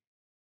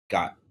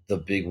got the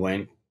big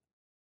win.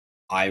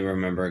 I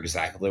remember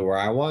exactly where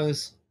I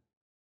was.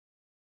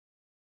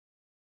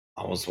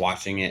 I was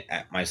watching it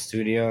at my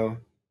studio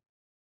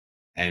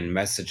and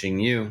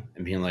messaging you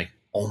and being like,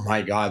 oh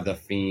my God, the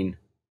Fiend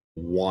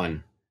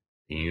won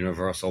the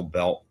Universal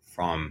belt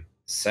from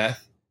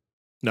Seth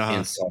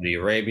in Saudi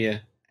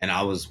Arabia. And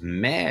I was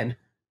mad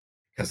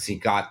because he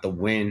got the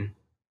win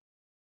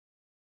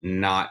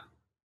not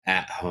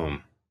at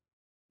home,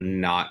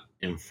 not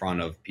in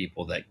front of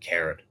people that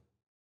cared.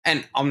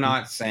 And I'm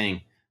not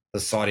saying the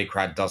Saudi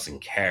crowd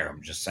doesn't care.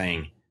 I'm just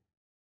saying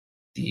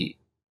the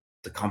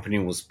company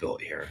was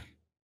built here.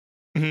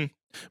 Mm-hmm.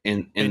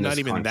 In and this not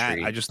even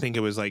country. that. I just think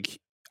it was like,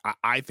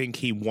 I think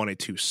he won it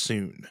too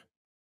soon.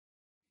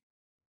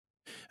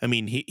 I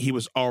mean, he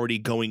was already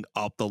going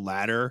up the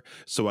ladder,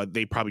 so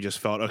they probably just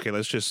felt, okay,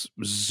 let's just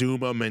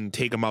zoom him and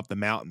take him up the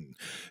mountain.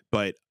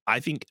 But I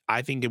think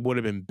it would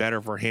have been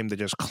better for him to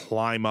just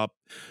climb up,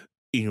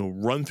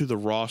 run through the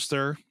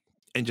roster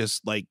and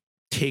just like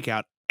take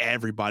out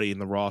everybody in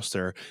the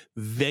roster.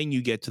 Then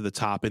you get to the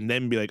top and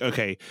then be like,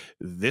 okay,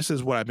 this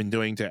is what I've been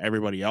doing to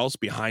everybody else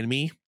behind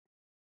me.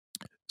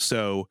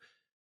 So,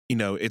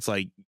 it's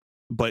like,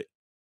 but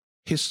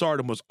his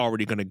stardom was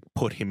already going to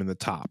put him in the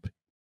top.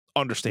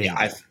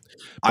 Understandable. Yeah,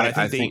 but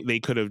I think they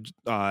could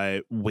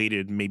have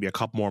waited maybe a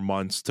couple more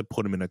months to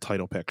put him in a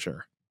title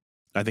picture.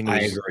 I think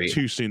it was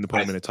too soon to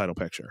put him in a title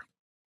picture.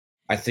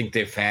 I think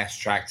they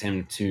fast-tracked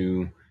him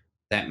to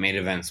that main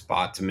event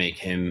spot to make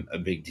him a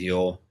big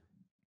deal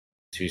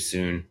too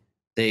soon.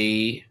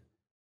 They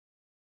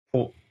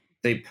pulled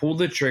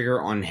the trigger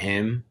on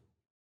him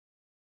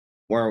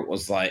where it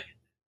was like,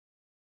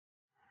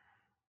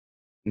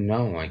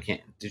 no, I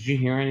can't. Did you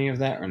hear any of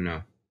that or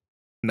no?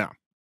 No.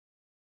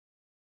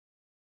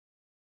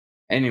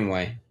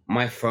 Anyway,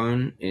 my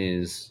phone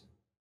is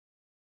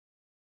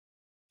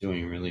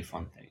doing really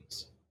fun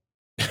things.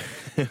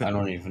 I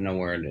don't even know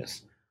where it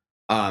is.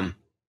 I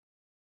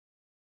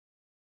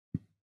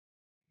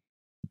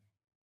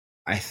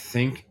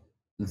think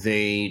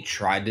they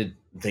tried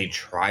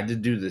to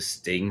do the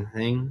Sting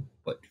thing,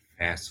 but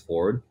fast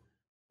forward,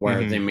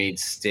 where they made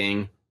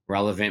Sting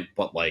relevant,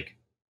 but like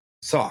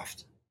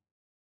soft,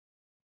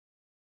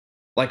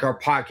 like our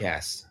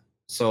podcast.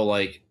 So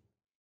like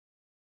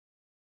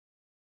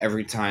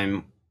every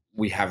time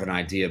we have an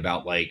idea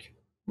about like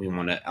we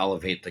want to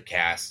elevate the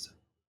cast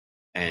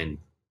and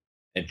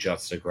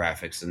adjust the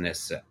graphics and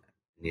this and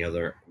the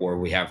other, or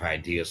we have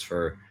ideas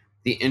for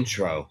the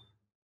intro,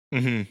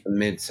 the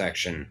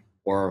midsection,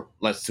 or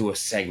let's do a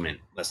segment.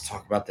 Let's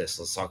talk about this.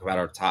 Let's talk about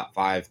our top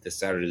 5, this,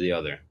 that, or the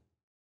other.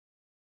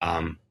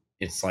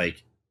 It's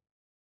like,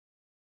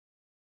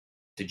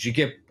 did you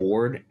get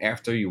bored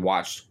after you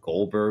watched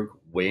Goldberg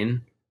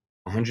win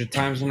 100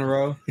 times in a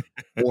row?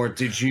 Or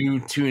did you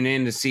tune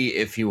in to see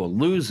if he will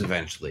lose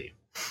eventually?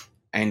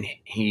 And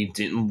he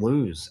didn't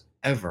lose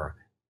ever.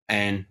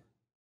 And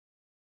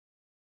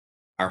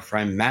our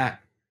friend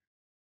Matt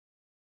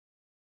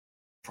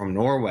from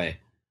Norway,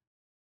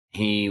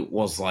 he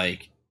was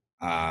like,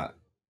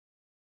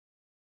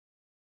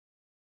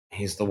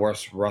 he's the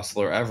worst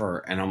wrestler ever.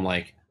 And I'm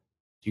like,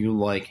 do you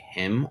like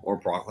him or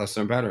Brock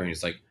Lesnar better? And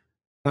he's like,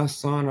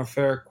 that's not a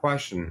fair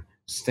question.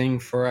 Sting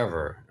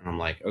forever. And I'm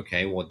like,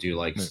 okay, well, do you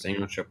like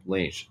Sting or Triple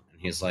H?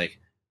 And he's like,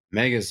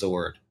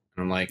 Megazord.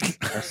 And I'm like,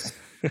 that's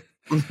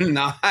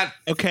not.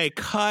 Okay,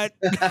 cut.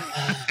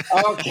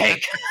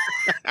 Okay.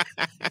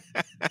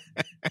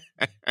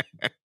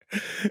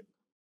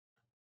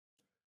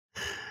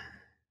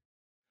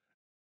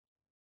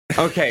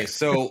 Okay,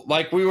 so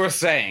like we were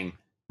saying,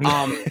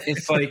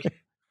 it's like,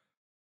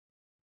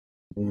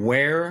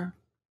 where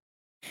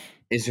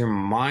is your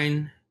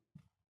mind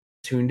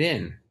tuned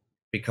in?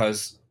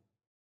 Because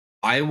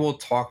I will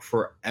talk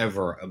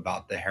forever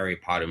about the Harry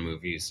Potter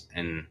movies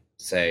and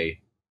say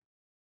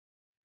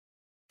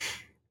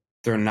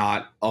they're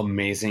not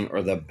amazing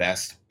or the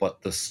best,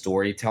 but the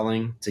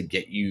storytelling to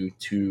get you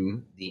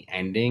to the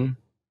ending,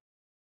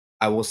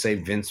 I will say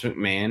Vince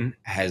McMahon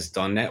has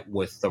done that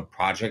with the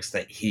projects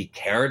that he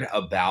cared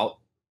about.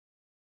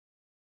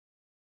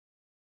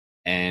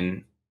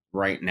 And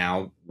right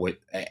now,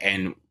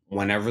 and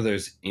whenever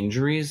there's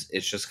injuries,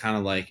 it's just kind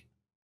of like,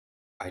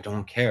 I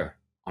don't care.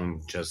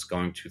 I'm just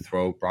going to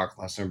throw Brock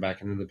Lesnar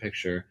back into the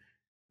picture.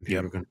 People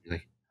Yep. are going to be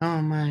like,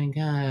 oh my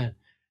God.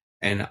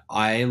 And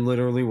I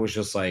literally was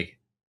just like,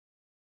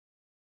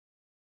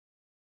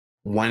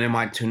 when am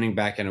I tuning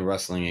back into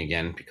wrestling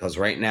again? Because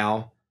right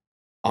now,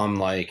 I'm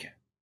like,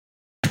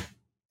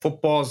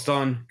 football's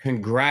done.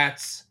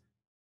 Congrats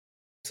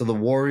to the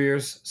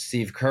Warriors,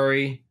 Steve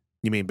Curry.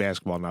 You mean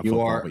basketball, not You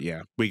football, are but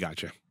yeah, we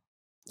got you.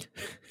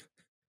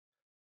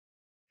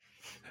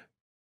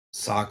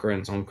 soccer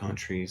in some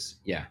countries.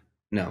 Yeah.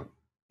 No.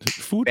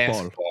 Football.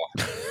 Basketball.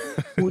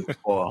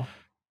 Football.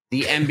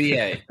 The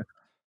NBA.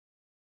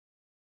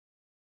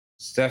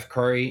 Steph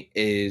Curry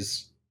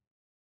is,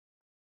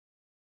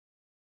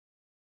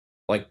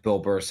 like Bill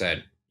Burr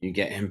said, you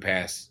get him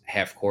past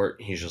half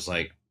court, he's just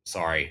like,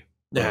 sorry.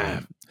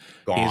 Yeah,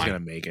 Gone. he's gonna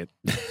make it.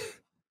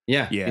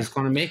 Yeah, Yeah, he's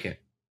gonna make it.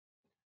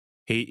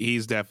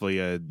 he's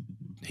definitely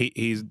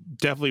he's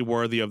definitely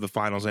worthy of the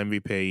Finals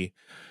MVP.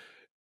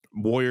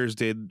 Warriors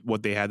did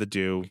what they had to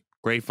do.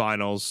 Great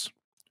finals.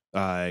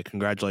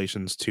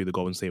 Congratulations to the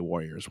Golden State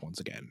Warriors once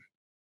again.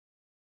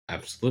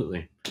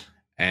 Absolutely.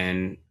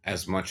 And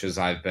as much as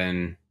I've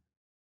been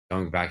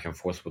going back and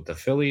forth with the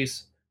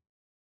Phillies,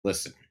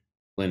 listen,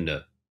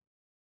 Linda,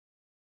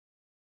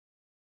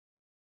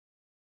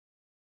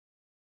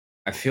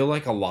 I feel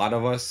like a lot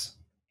of us,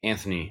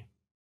 Anthony,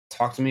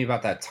 talk to me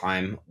about that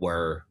time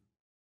where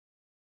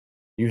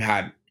you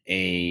had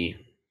a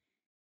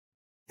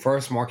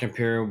first market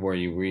period where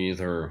you were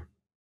either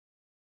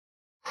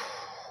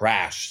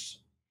crashed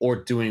or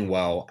doing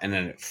well, and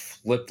then it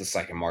flipped the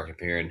second market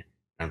period,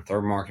 and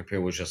third market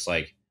period was just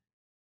like,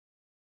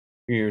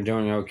 you're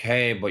doing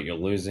okay, but you're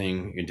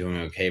losing. You're doing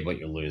okay, but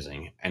you're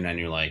losing. And then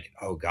you're like,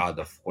 oh God,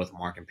 the fourth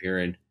market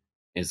period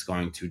is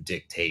going to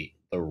dictate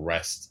the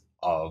rest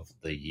of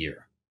the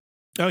year.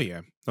 Oh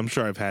yeah, I'm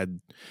sure I've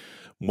had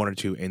one or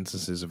two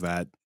instances of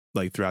that,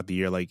 like throughout the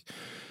year. Like,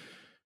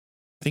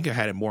 I think I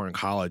had it more in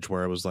college,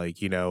 where it was like,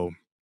 oh,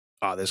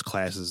 this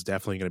class is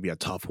definitely going to be a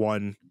tough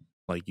one.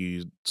 Like,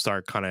 you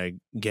start kind of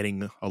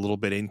getting a little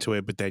bit into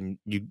it, but then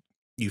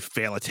you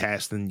fail a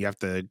test, and you have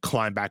to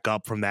climb back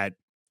up from that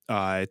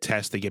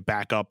test to get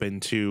back up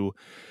into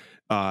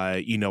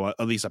at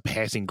least a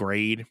passing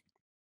grade.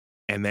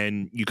 And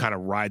then you kind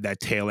of ride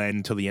that tail end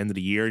until the end of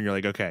the year, and you're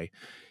like, okay,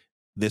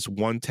 this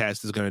one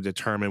test is going to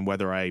determine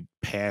whether I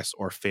pass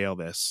or fail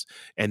this.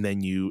 And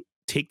then you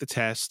take the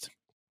test,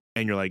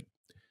 and you're like,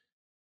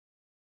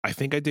 I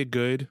think I did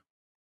good,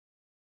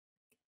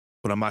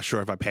 but I'm not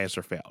sure if I passed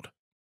or failed.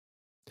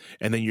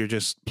 And then you're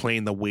just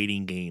playing the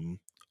waiting game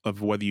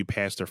of whether you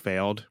passed or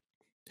failed.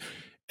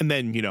 And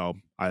then,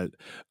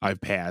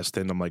 I've passed,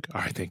 and I'm like,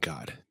 all right, thank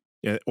God.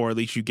 Or at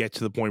least you get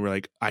to the point where,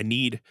 like, I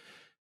need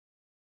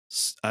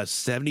a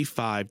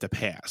 75 to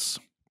pass,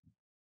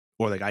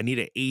 or like I need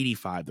an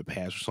 85 to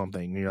pass or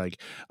something. And you're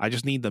like, I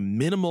just need the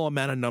minimal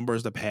amount of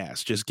numbers to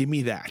pass. Just give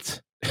me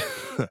that.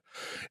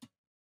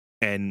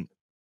 And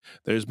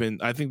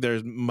I think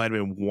there might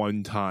have been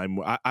one time,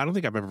 I don't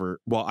think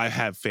I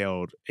have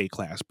failed a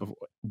class before,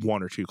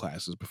 one or two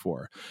classes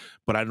before,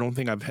 but I don't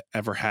think I've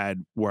ever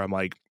had where I'm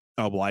like,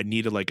 oh, well, I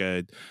needed like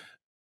an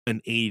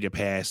 80 to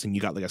pass, and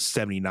you got like a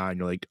 79.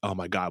 You're like, oh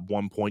my God,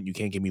 1 point. You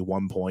can't give me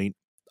 1 point.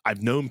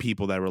 I've known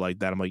people that were like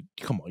that. I'm like,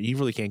 come on, you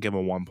really can't give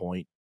them 1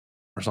 point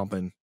or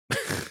something.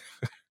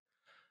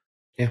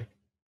 Yeah.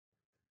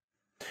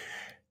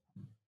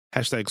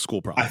 Hashtag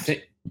school problems.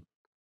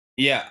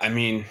 I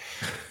mean,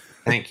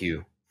 thank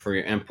you for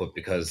your input,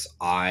 because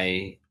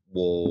I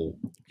will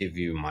give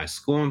you my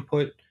school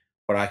input,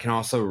 but I can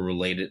also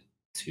relate it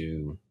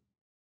to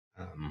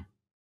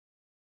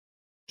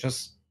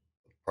just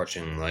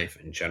approaching life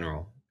in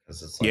general,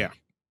 because it's like,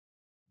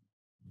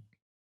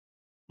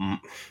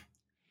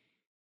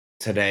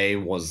 today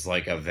was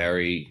like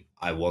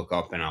I woke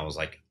up and I was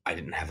like, I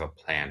didn't have a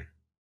plan.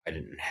 I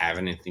didn't have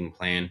anything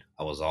planned.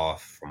 I was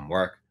off from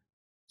work.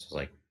 So I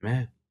was like,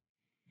 man.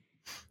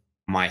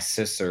 My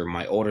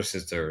older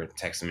sister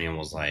texted me and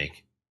was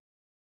like,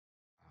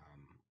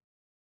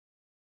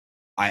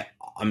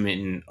 I'm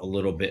in a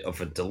little bit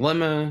of a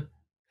dilemma,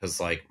 because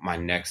like my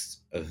next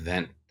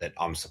event that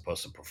I'm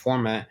supposed to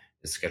perform at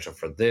is scheduled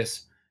for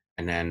this,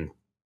 and then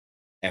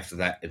after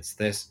that it's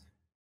this.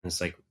 And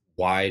it's like,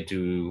 why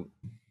do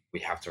we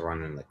have to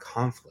run into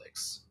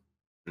conflicts?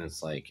 And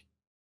it's like,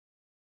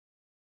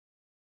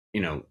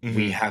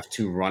 we have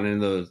to run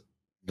into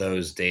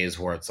those days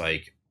where it's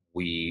like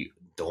we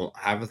don't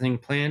have a thing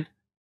planned,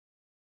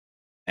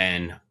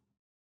 and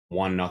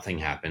one, nothing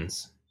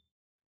happens,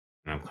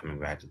 and I'm coming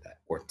back to that.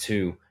 Or two,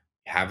 you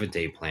have a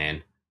day plan,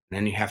 and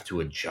then you have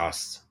to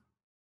adjust.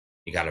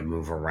 You got to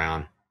move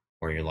around,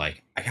 where you're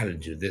like, I got to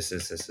do this,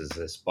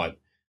 but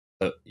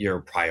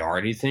your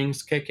priority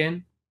things kick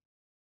in,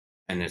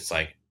 and it's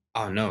like,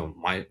 oh no,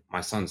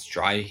 my son's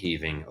dry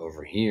heaving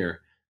over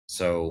here,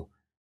 so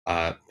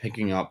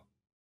picking up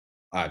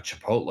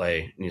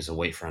Chipotle needs to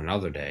wait for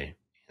another day.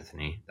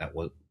 Anthony, that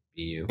would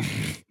be you.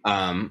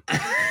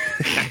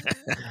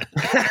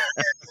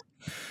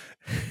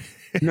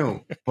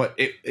 No, but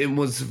it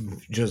was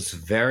just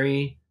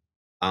very.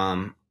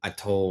 I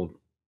told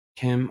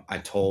Kim, I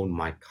told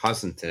my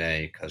cousin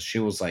today, because she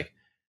was like,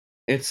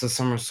 "It's the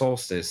summer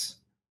solstice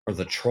or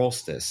the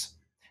trollstice.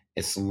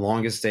 It's the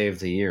longest day of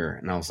the year,"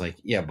 and I was like,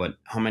 "Yeah, but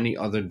how many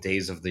other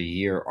days of the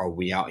year are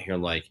we out here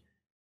like?"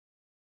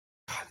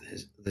 God,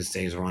 this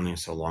day is running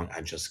so long.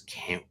 I just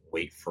can't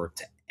wait for it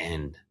to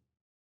end.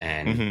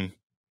 And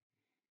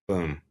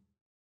boom.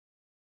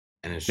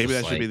 And it's Maybe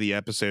just that should be like the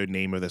episode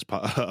name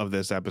of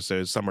this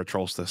episode, Summer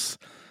Solstice.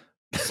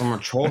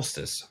 summer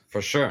solstice,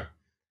 for sure.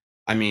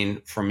 I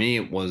mean, for me,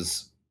 it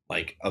was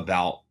like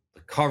about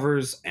the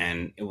covers,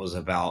 and it was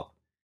about,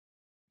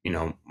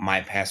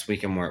 my past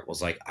weekend, where it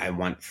was like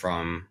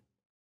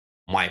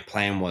my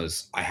plan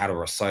was I had a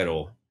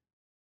recital.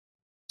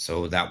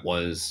 So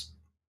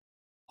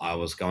I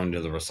was going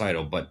to the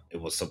recital, but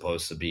it was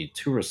supposed to be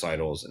two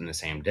recitals in the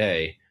same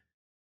day.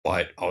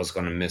 But I was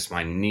going to miss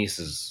my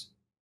niece's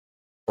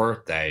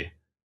birthday.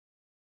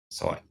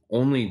 So I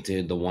only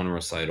did the one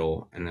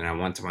recital, and then I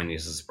went to my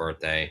niece's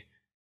birthday,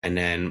 and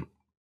then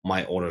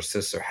my older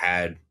sister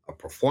had a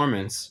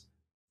performance.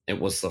 It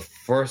was the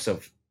first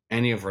of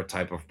any of her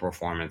type of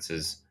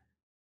performances,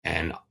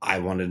 and I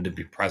wanted to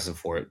be present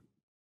for it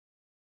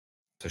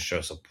to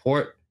show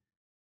support,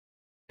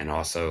 and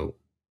also,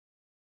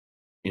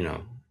 you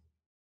know,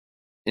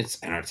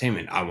 it's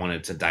entertainment. I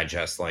wanted to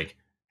digest, like,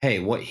 hey,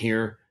 what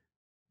here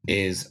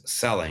is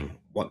selling?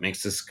 What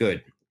makes this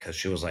good? Because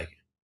she was like,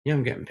 yeah,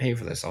 I'm getting paid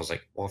for this. I was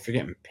like, well, if you're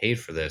getting paid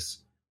for this,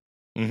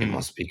 it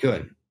must be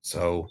good.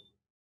 So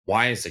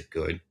why is it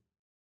good?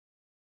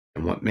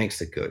 And what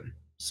makes it good?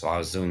 So I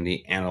was doing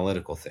the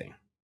analytical thing,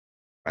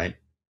 right?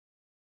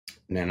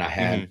 And then I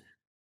had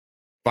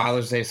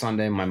Father's Day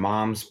Sunday, my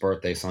mom's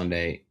birthday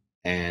Sunday,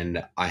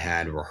 and I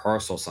had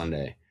rehearsal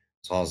Sunday.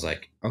 So I was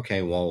like,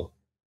 okay, well,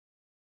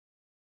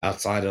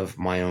 outside of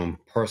my own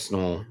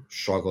personal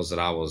struggles that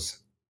I was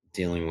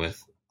dealing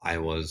with, I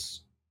was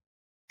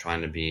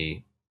trying to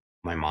be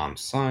my mom's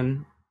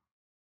son,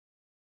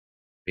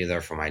 be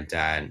there for my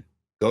dad,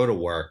 go to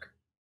work,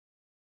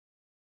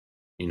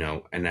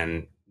 and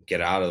then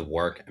get out of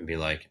work and be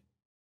like,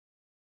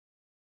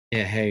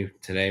 yeah, hey,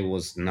 today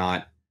was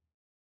not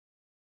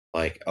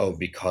like, oh,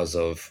 because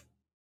of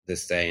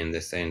this day and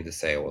this day and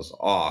this day, it was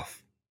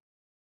off.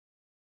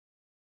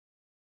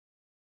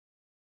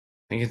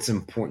 I think it's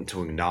important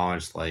to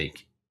acknowledge,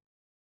 like,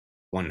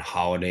 when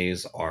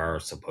holidays are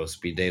supposed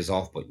to be days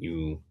off, but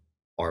you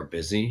are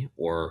busy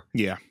or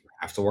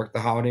have to work the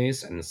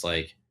holidays. And it's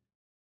like,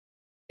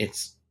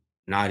 it's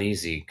not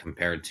easy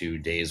compared to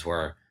days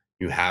where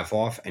you have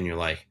off and you're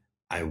like,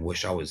 I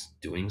wish I was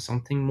doing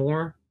something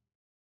more.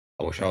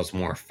 I wish I was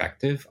more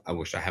effective. I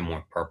wish I had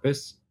more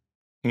purpose.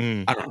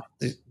 I don't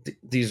know.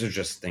 These are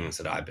just things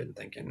that I've been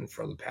thinking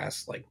for the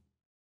past like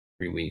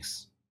 3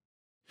 weeks.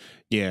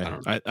 Yeah,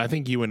 I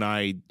think you and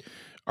I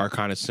are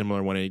kind of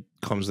similar when it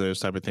comes to those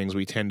type of things.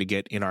 We tend to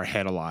get in our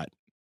head a lot,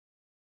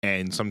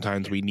 and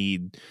sometimes we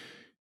need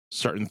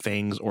certain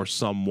things or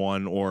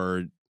someone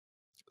or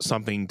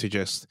something to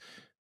just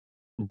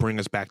bring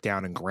us back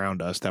down and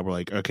ground us, that we're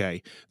like,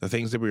 okay, the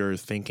things that we were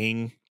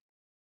thinking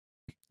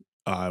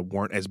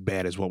weren't as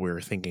bad as what we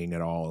were thinking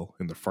at all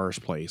in the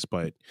first place.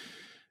 But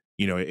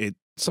it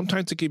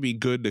sometimes it can be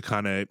good to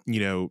kind of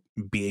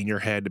be in your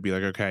head, to be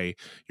like, okay,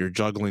 you're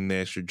juggling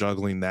this, you're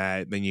juggling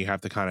that, then you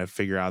have to kind of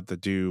figure out to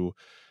do,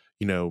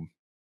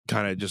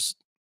 kind of just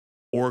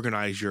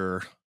organize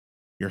your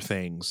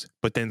things.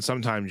 But then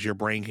sometimes your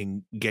brain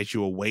can get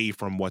you away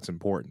from what's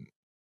important,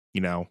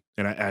 and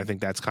I think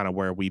that's kind of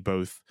where we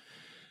both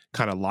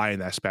kind of lie in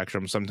that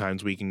spectrum.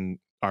 Sometimes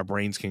our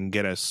brains can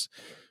get us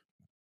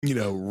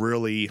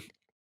really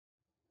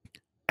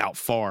out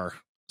far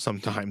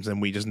sometimes,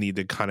 and we just need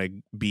to kind of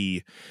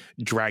be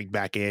dragged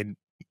back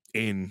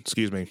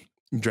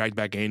dragged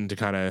back in to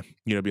kind of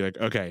be like,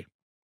 okay,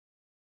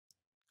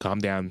 calm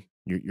down,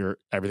 you're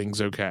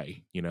everything's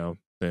okay,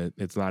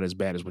 it's not as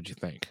bad as what you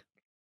think.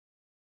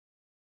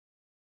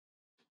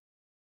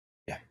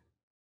 Yeah.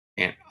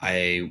 And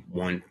I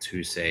want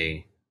to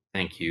say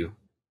thank you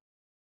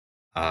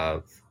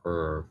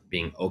for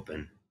being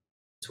open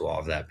to all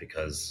of that,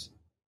 because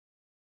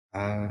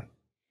I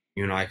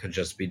could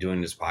just be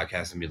doing this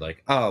podcast and be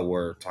like, oh,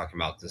 we're talking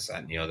about this, that,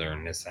 and the other,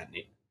 and this, that, and the.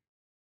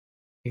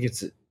 I think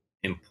it's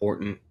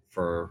important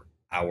for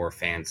our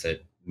fans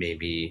that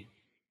maybe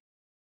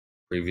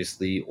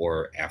previously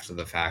or after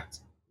the fact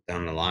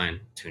down the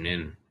line tune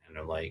in and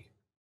they're like,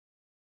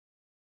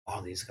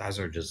 "Oh, these guys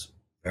are just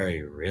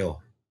very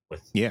real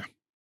with, Yeah.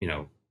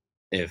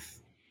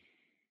 if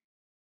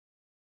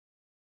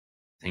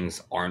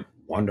things aren't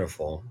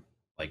wonderful,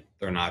 like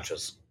they're not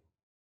just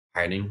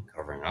hiding,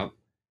 covering up."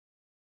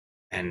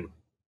 And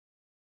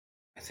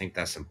I think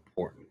that's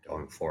important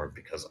going forward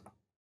because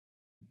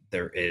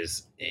there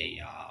is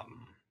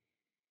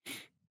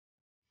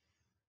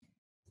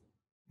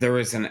there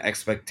is an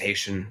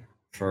expectation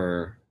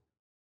for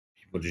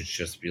people to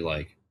just be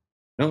like,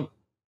 "Nope,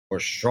 we're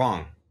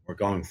strong. We're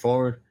going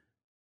forward.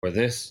 We're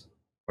this,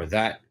 we're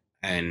that."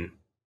 And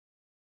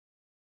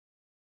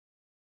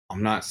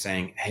I'm not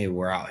saying, "Hey,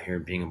 we're out here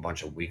being a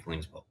bunch of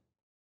weaklings," but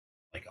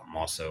like I'm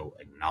also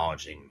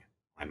acknowledging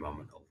my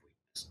moment of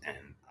weakness.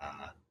 And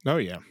Oh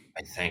yeah.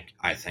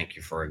 I thank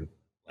you for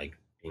like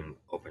being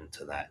open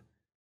to that.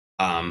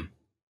 Um,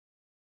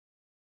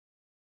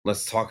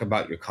 let's talk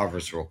about your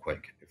covers real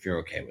quick, if you're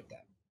okay with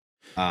that.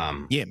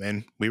 Yeah,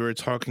 man. We were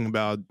talking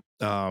about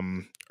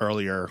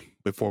earlier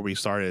before we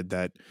started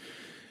that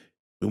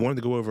we wanted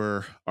to go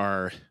over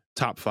our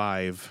top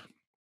 5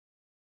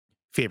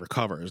 favorite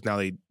covers. Now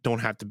they don't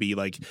have to be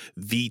like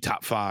the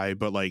top 5,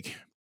 but like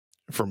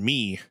for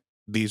me,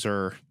 these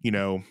are,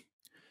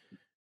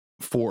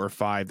 4 or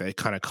 5 that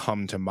kind of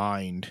come to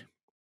mind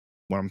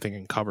when I'm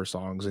thinking cover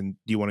songs. And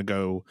do you want to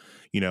go,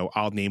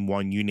 I'll name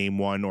one, you name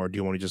one, or do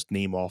you want to just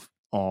name off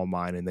all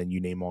mine and then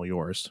you name all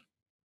yours?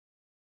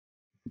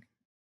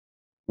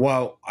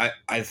 Well,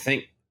 I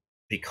think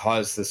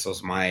because this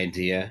was my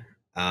idea,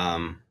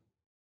 um,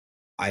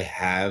 I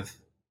have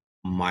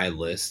my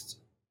list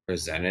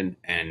presented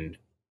and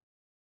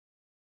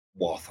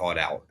well thought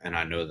out, and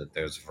I know that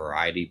there's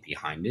variety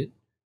behind it.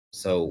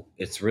 So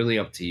it's really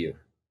up to you.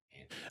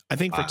 I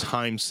think for Um,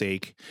 time's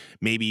sake,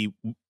 maybe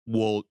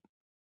we'll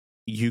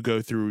you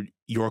go through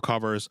your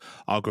covers,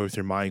 I'll go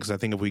through mine because I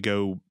think if we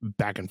go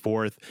back and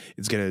forth,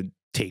 it's gonna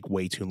take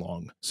way too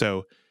long.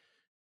 So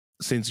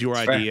since your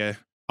it's fair. idea,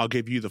 I'll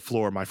give you the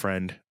floor, my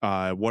friend.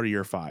 What are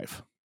your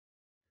 5?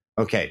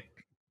 Okay.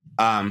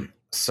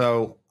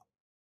 So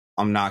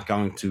I'm not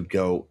going to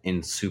go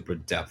in super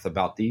depth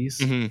about these,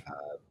 Mm-hmm.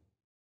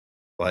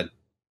 but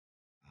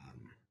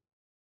um,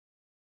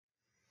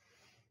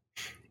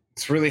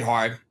 it's really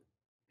hard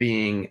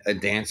being a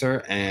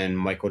dancer, and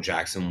Michael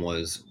Jackson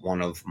was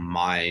one of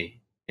my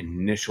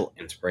initial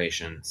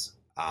inspirations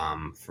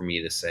for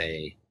me to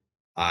say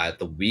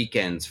the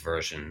Weeknd's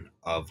version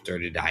of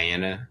Dirty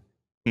Diana,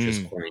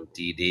 just Mm, coined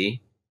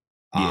DD,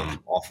 yeah,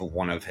 off of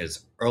one of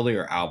his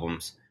earlier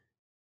albums.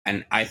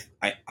 And I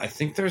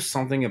think there's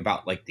something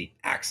about like the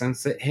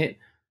accents that hit,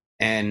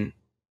 and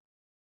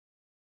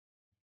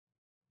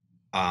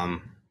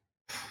um,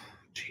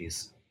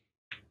 jeez,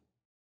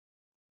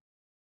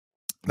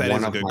 that one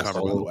is a of good my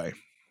cover, by the solo way.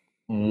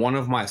 one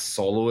of my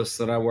soloists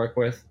that I work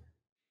with,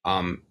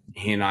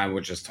 he and I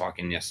were just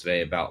talking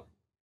yesterday about,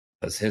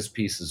 because his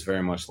piece is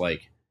very much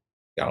like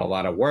got a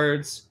lot of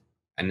words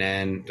and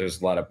then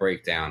there's a lot of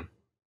breakdown.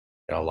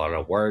 Got a lot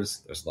of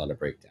words, there's a lot of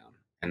breakdown.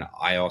 And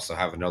I also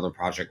have another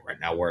project right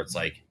now where it's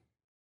like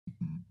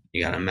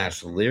you gotta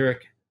match the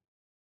lyric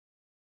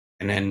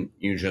and then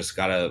you just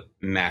gotta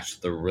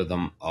match the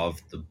rhythm of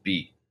the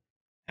beat.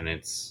 And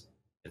it's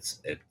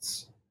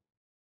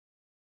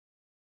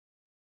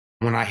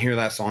when I hear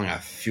that song, I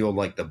feel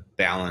like the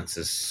balance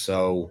is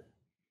so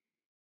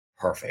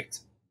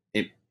perfect.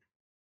 It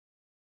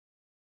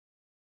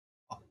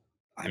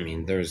I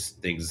mean, there's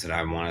things that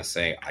I want to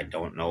say. I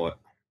don't know it.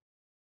 I'm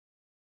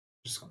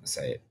just going to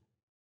say it.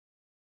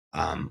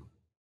 Um,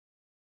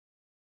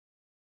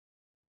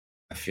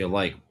 I feel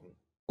like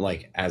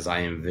as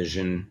I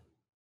envision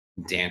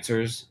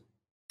dancers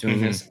doing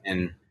Mm-hmm. this,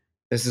 and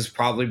this is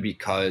probably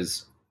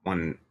because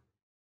when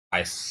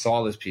I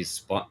saw this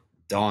piece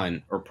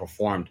done or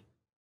performed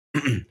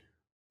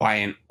by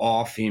an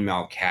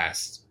all-female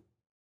cast,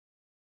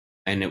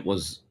 and it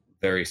was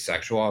very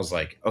sexual, I was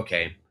like,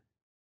 okay,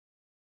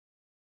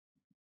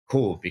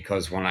 cool.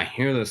 Because when I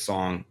hear this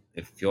song,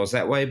 it feels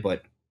that way,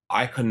 but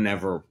I could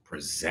never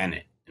present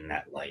it in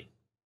that light.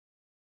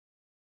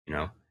 You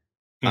know.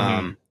 Mm-hmm.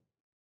 Um,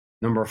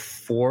 Number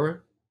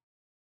 4,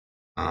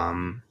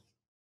 um,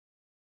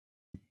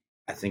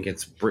 I think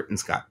it's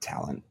Britain's Got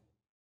Talent,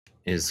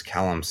 is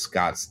Callum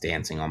Scott's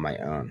Dancing on My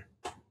Own.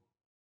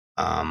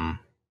 Um,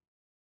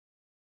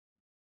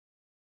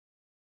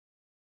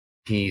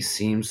 he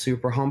seems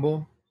super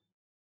humble,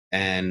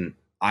 and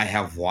I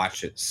have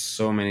watched it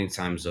so many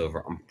times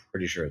over. I'm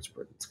pretty sure it's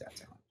Britain's Got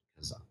Talent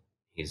because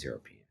he's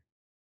European.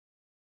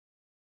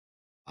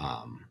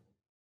 Um,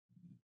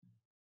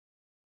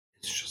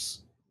 it's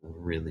just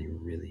really,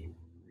 really,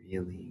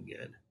 really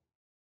good.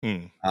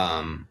 Mm.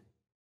 Um,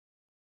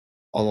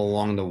 All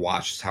Along the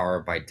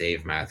Watchtower by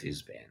Dave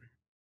Matthews Band.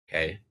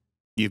 Okay,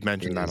 You've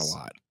mentioned that a is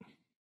lot.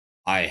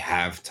 I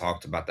have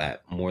talked about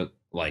that more,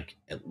 like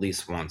at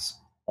least once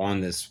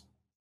on this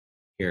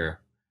here.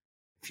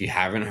 If you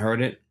haven't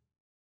heard it,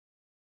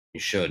 you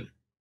should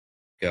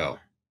go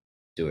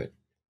do it.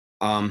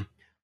 Um,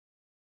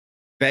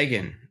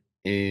 Beggin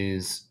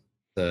is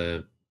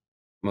the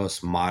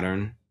most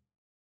modern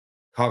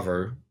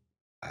cover.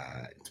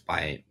 It's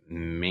by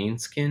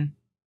Mainskin.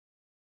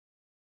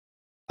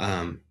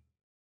 And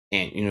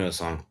you know the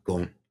song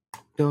going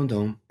dum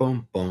dum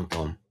boom boom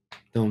dum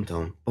dum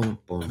dum boom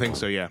boom. I think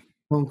so, yeah.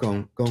 Boom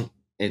boom boom.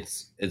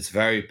 It's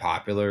very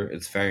popular.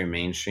 It's very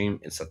mainstream.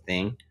 It's a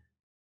thing.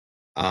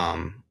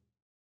 Um,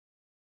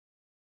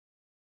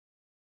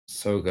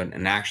 so good.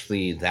 And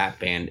actually, that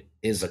band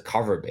is a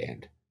cover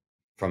band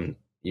from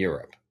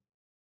Europe.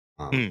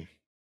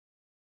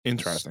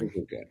 Interesting.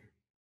 Super good.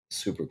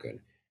 Super good.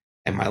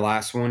 And my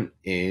last one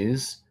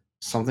is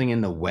Something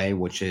in the Way,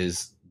 which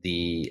is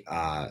the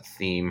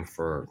theme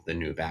for the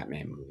new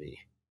Batman movie.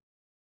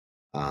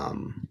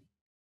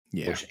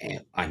 Yeah. Which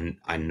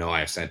I know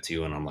I've sent to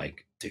you, and I'm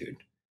like, dude,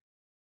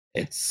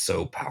 it's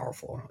so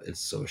powerful. It's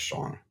so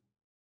strong.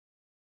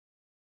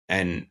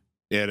 And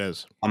Yeah, it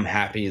is. I'm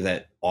happy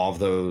that all of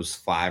those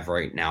 5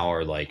 right now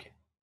are like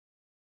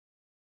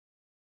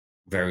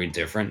very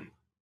different.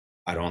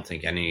 I don't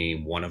think any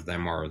one of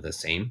them are the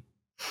same.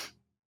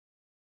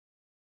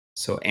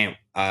 So,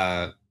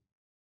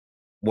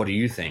 what do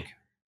you think?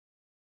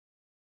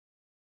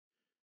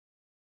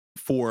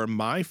 For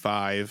my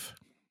 5,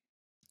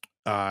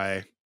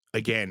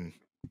 again,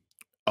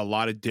 a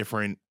lot of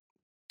different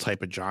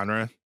type of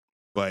genre,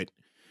 but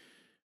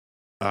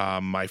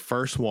my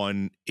first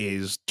one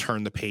is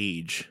Turn the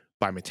Page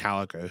by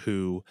Metallica,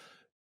 who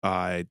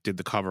did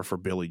the cover for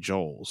Billy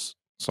Joel's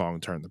song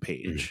Turn the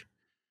Page.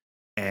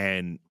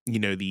 And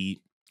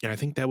and I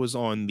think that was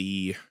on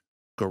the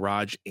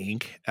Garage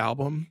Inc.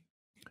 album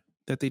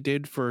that they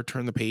did for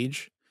Turn the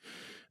Page.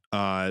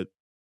 And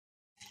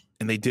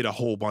they did a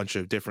whole bunch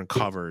of different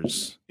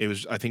covers.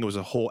 I think it was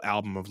a whole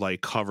album of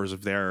like covers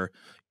of their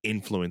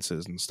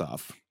influences and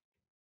stuff.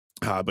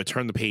 But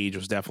Turn the Page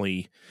was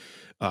definitely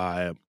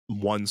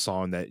one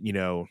song that,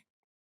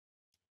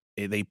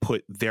 they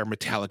put their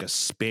Metallica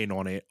spin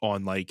on it,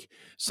 on like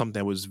something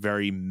that was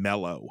very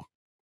mellow,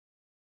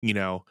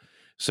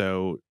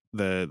 so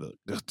the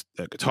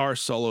guitar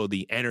solo,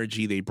 the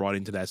energy they brought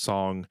into that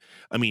song.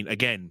 I mean,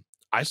 again,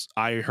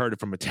 I heard it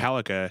from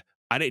Metallica.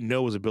 I didn't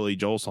know it was a Billy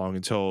Joel song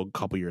until a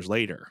couple years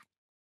later.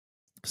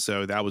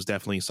 So that was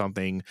definitely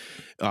something.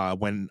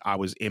 When I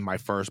was in my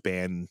first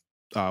band,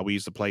 we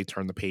used to play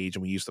Turn the Page,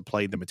 and we used to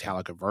play the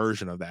Metallica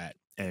version of that,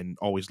 and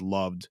always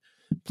loved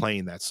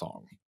playing that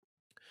song.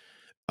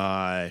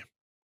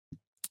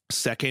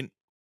 Second,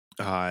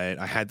 I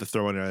had to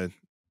throw in a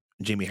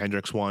Jimi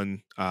Hendrix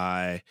one,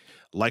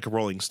 Like a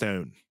Rolling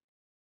Stone.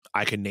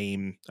 I could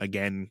name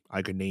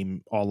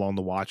All Along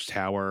the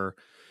Watchtower.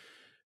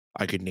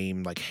 I could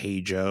name like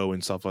Hey Joe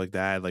and stuff like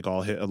that. Like a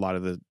lot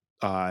of the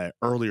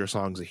earlier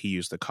songs that he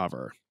used to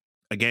cover.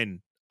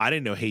 Again, I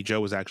didn't know Hey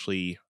Joe was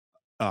actually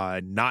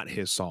not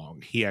his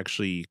song. He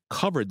actually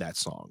covered that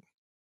song.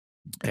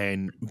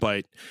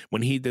 But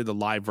when he did the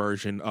live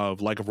version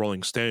of Like a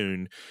Rolling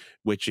Stone,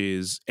 which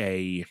is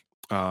a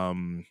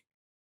Bob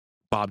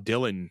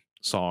Dylan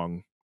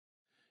song,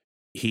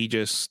 he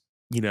just,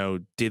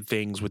 did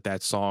things with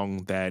that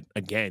song that,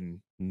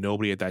 again,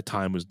 nobody at that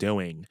time was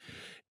doing.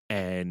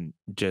 And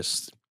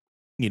just,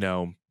 he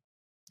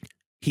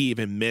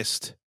even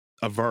missed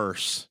a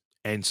verse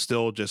and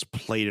still just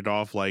played it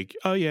off like,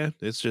 oh yeah,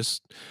 it's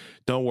just,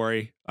 don't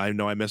worry, I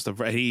know I missed a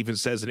verse. He even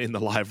says it in the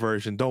live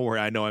version, don't worry,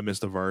 I know I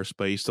missed a verse,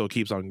 but he still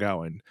keeps on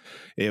going.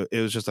 It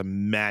was just a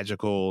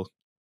magical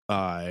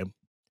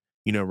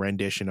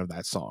rendition of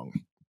that song.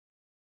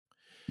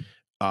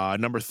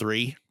 Number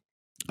 3,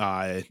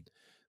 the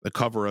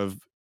cover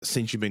of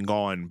Since You've Been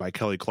Gone by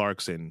Kelly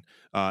Clarkson.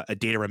 A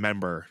Day to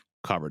Remember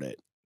covered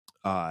it.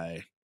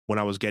 When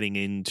I was getting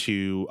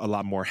into a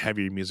lot more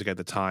heavier music at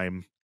the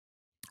time,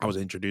 I was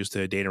introduced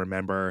to A Day to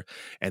Remember,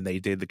 and they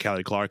did the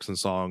Kelly Clarkson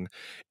song,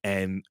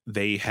 and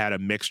they had a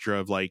mixture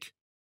of like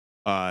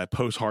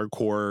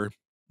post-hardcore,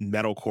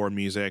 metalcore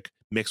music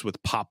mixed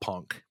with pop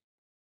punk.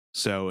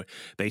 So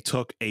they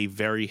took a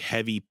very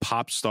heavy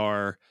pop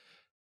star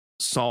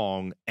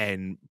song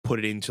and put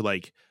it into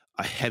like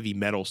a heavy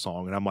metal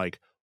song, and I'm like,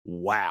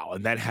 wow.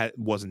 And that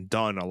wasn't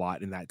done a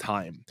lot in that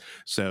time.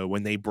 So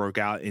when they broke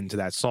out into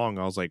that song,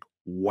 I was like,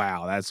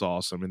 wow, that's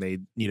awesome. And they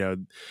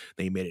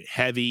made it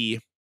heavy,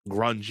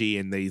 grungy,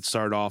 and they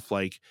started off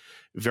like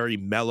very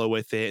mellow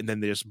with it, and then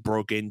they just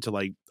broke into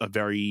like a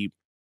very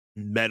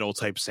metal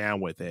type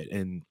sound with it.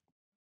 And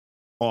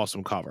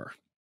awesome cover.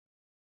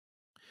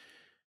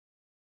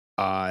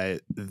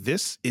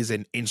 This is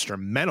an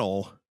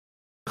instrumental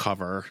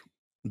cover,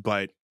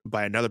 but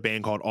by another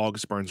band called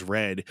August Burns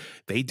Red.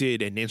 They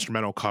did an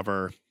instrumental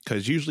cover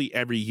because usually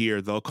every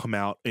year they'll come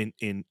out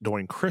in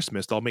during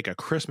Christmas. They'll make a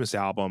Christmas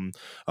album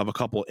of a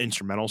couple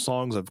instrumental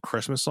songs of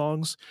Christmas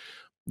songs.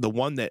 The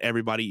one that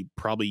everybody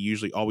probably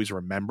usually always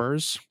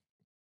remembers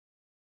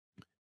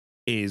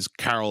is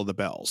Carol of the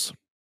Bells.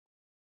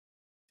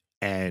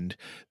 And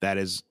that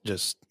is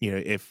just,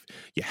 if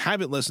you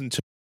haven't listened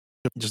to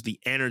just the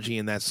energy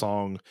in that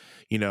song,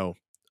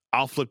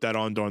 I'll flip that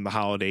on during the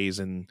holidays,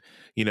 and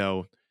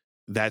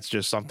that's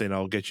just something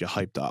that'll get you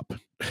hyped up.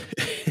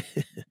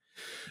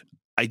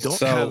 I don't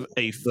have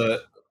a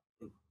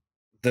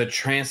the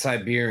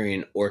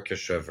Trans-Siberian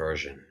Orchestra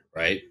version,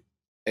 right?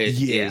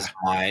 It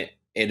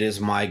is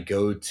my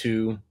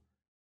go-to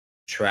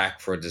track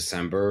for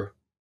December.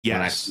 Yes.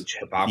 When I teach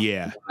hip hop.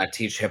 Yeah. When I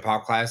teach hip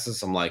hop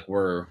classes, I'm like,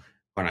 we're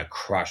gonna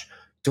crush.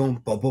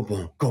 Boom, boom, boom,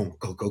 boom, go,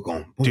 go, go,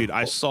 go. Dude,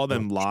 I saw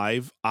them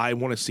live. I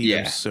want to see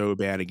them so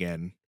bad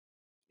again.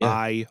 Yeah.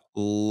 I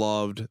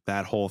loved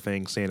that whole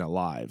thing, seeing it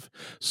live.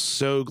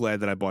 So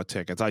glad that I bought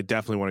tickets. I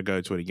definitely want to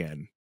go to it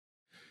again.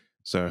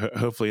 So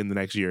hopefully in the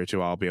next year or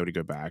two, I'll be able to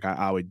go back.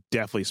 I would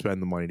definitely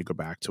spend the money to go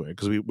back to it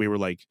because we were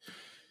like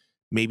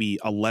maybe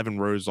 11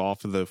 rows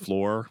off of the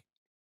floor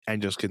and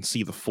just can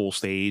see the full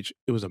stage.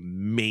 It was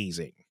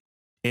amazing.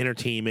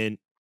 Entertainment,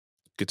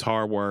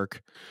 guitar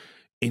work,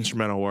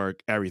 instrumental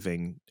work,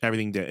 everything.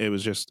 It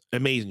was just an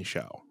amazing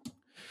show.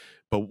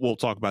 But we'll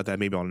talk about that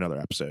maybe on another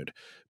episode.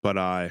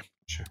 But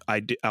sure.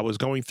 I was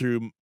going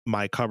through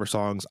my cover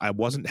songs. I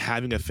wasn't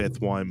having a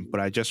fifth one,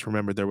 but I just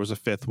remembered there was a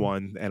fifth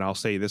one, and I'll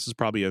say this is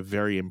probably a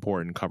very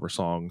important cover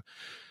song.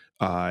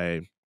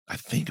 I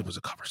think it was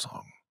a cover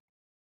song.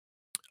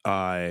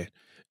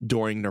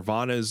 During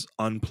Nirvana's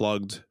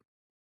Unplugged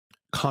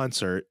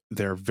concert,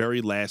 their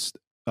very last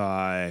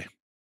song,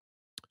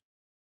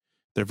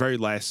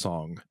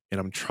 and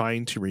I'm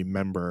trying to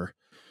remember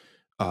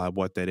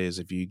what that is.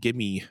 If you give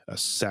me a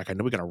sec, I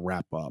know we gotta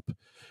wrap up,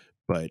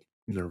 but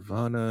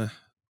Nirvana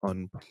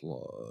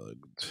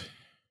Unplugged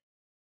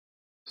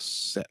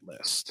set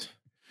list.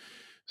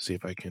 See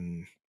if I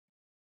can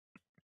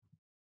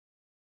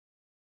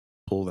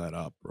pull that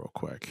up real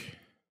quick.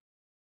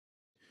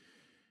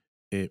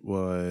 It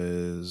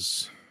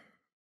was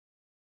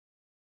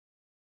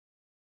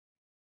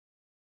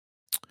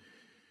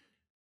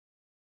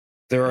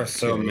there are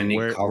so many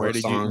cover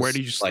songs. Where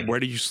did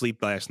you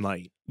sleep last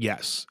night?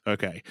 Yes.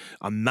 Okay.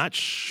 I'm not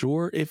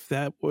sure if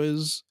that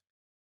was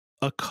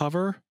a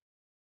cover.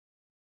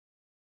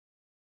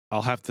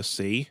 I'll have to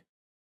see.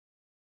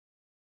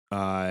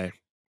 But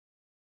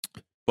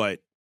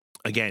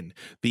again,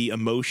 the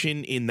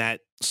emotion in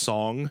that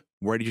song,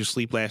 Where Did You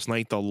Sleep Last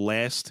Night? The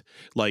last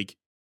like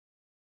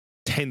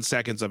 10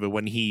 seconds of it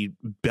when he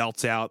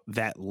belts out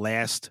that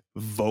last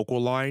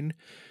vocal line,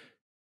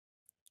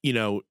 you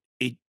know,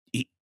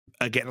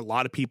 again, a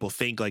lot of people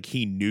think like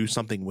he knew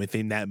something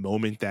within that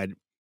moment that,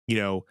 you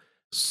know,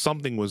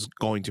 something was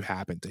going to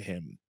happen to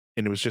him.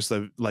 And it was just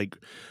like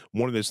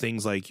one of those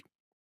things like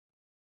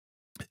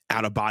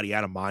out of body,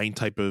 out of mind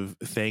type of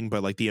thing.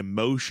 But like the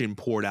emotion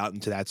poured out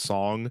into that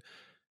song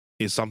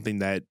is something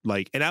that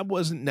like, and I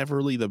wasn't never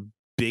really the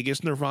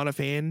biggest Nirvana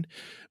fan,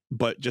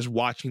 but just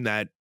watching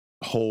that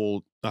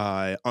whole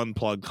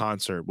Unplugged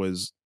concert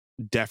was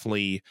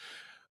definitely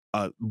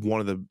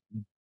one of the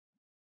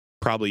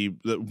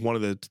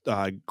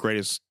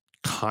greatest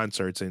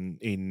concerts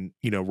in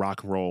you know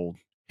rock and roll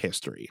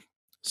history.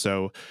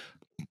 So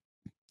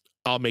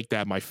I'll make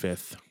that my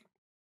fifth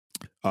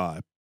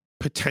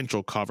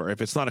potential cover. If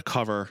it's not a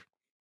cover,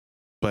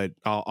 but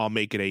I'll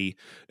make it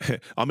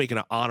I'll make it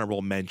an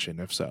honorable mention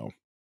if so.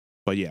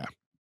 But yeah.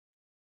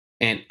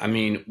 And I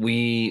mean,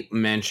 we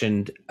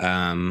mentioned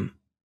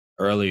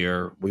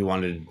earlier we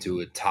wanted to do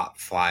a top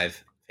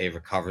 5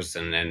 favorite covers,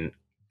 and then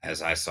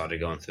as I started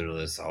going through the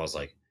list, I was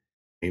like,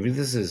 maybe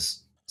this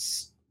is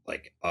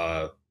like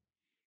a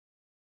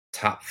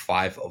top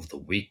 5 of the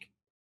week.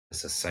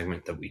 It's a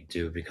segment that we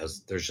do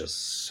because there's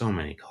just so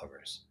many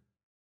covers.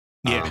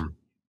 Yeah.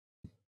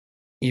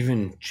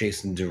 Even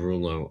Jason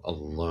Derulo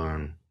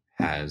alone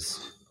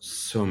has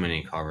so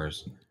many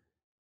covers.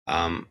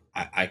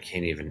 I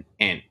can't even.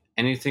 And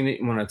anything that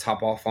you want to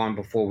top off on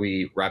before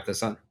we wrap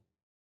this up?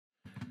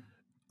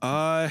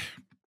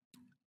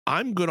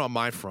 I'm good on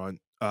my front.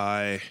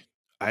 I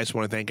just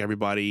want to thank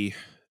everybody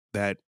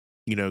that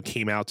you know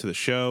came out to the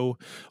show,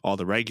 all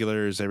the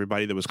regulars,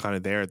 everybody that was kind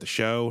of there at the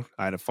show.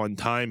 I had a fun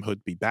time. Hope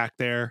to be back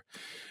there.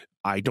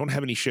 I don't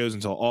have any shows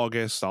until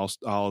August.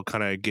 I'll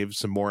kind of give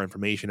some more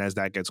information as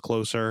that gets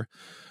closer.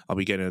 I'll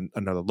be getting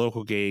another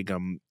local gig.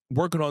 I'm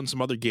working on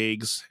some other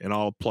gigs, and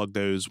I'll plug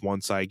those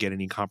once I get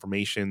any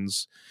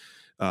confirmations.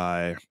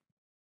 But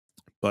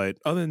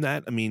other than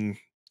that, I mean,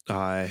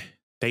 thank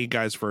you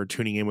guys for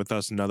tuning in with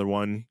us. Another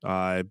one.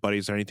 Buddy,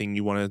 is there anything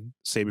you want to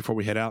say before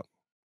we head out?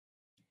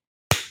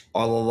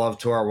 All the love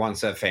to our One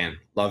Set fan.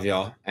 Love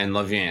y'all and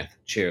love you, Anth.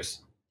 Cheers.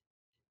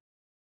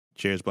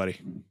 Cheers,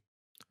 buddy.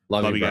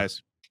 Love you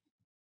guys.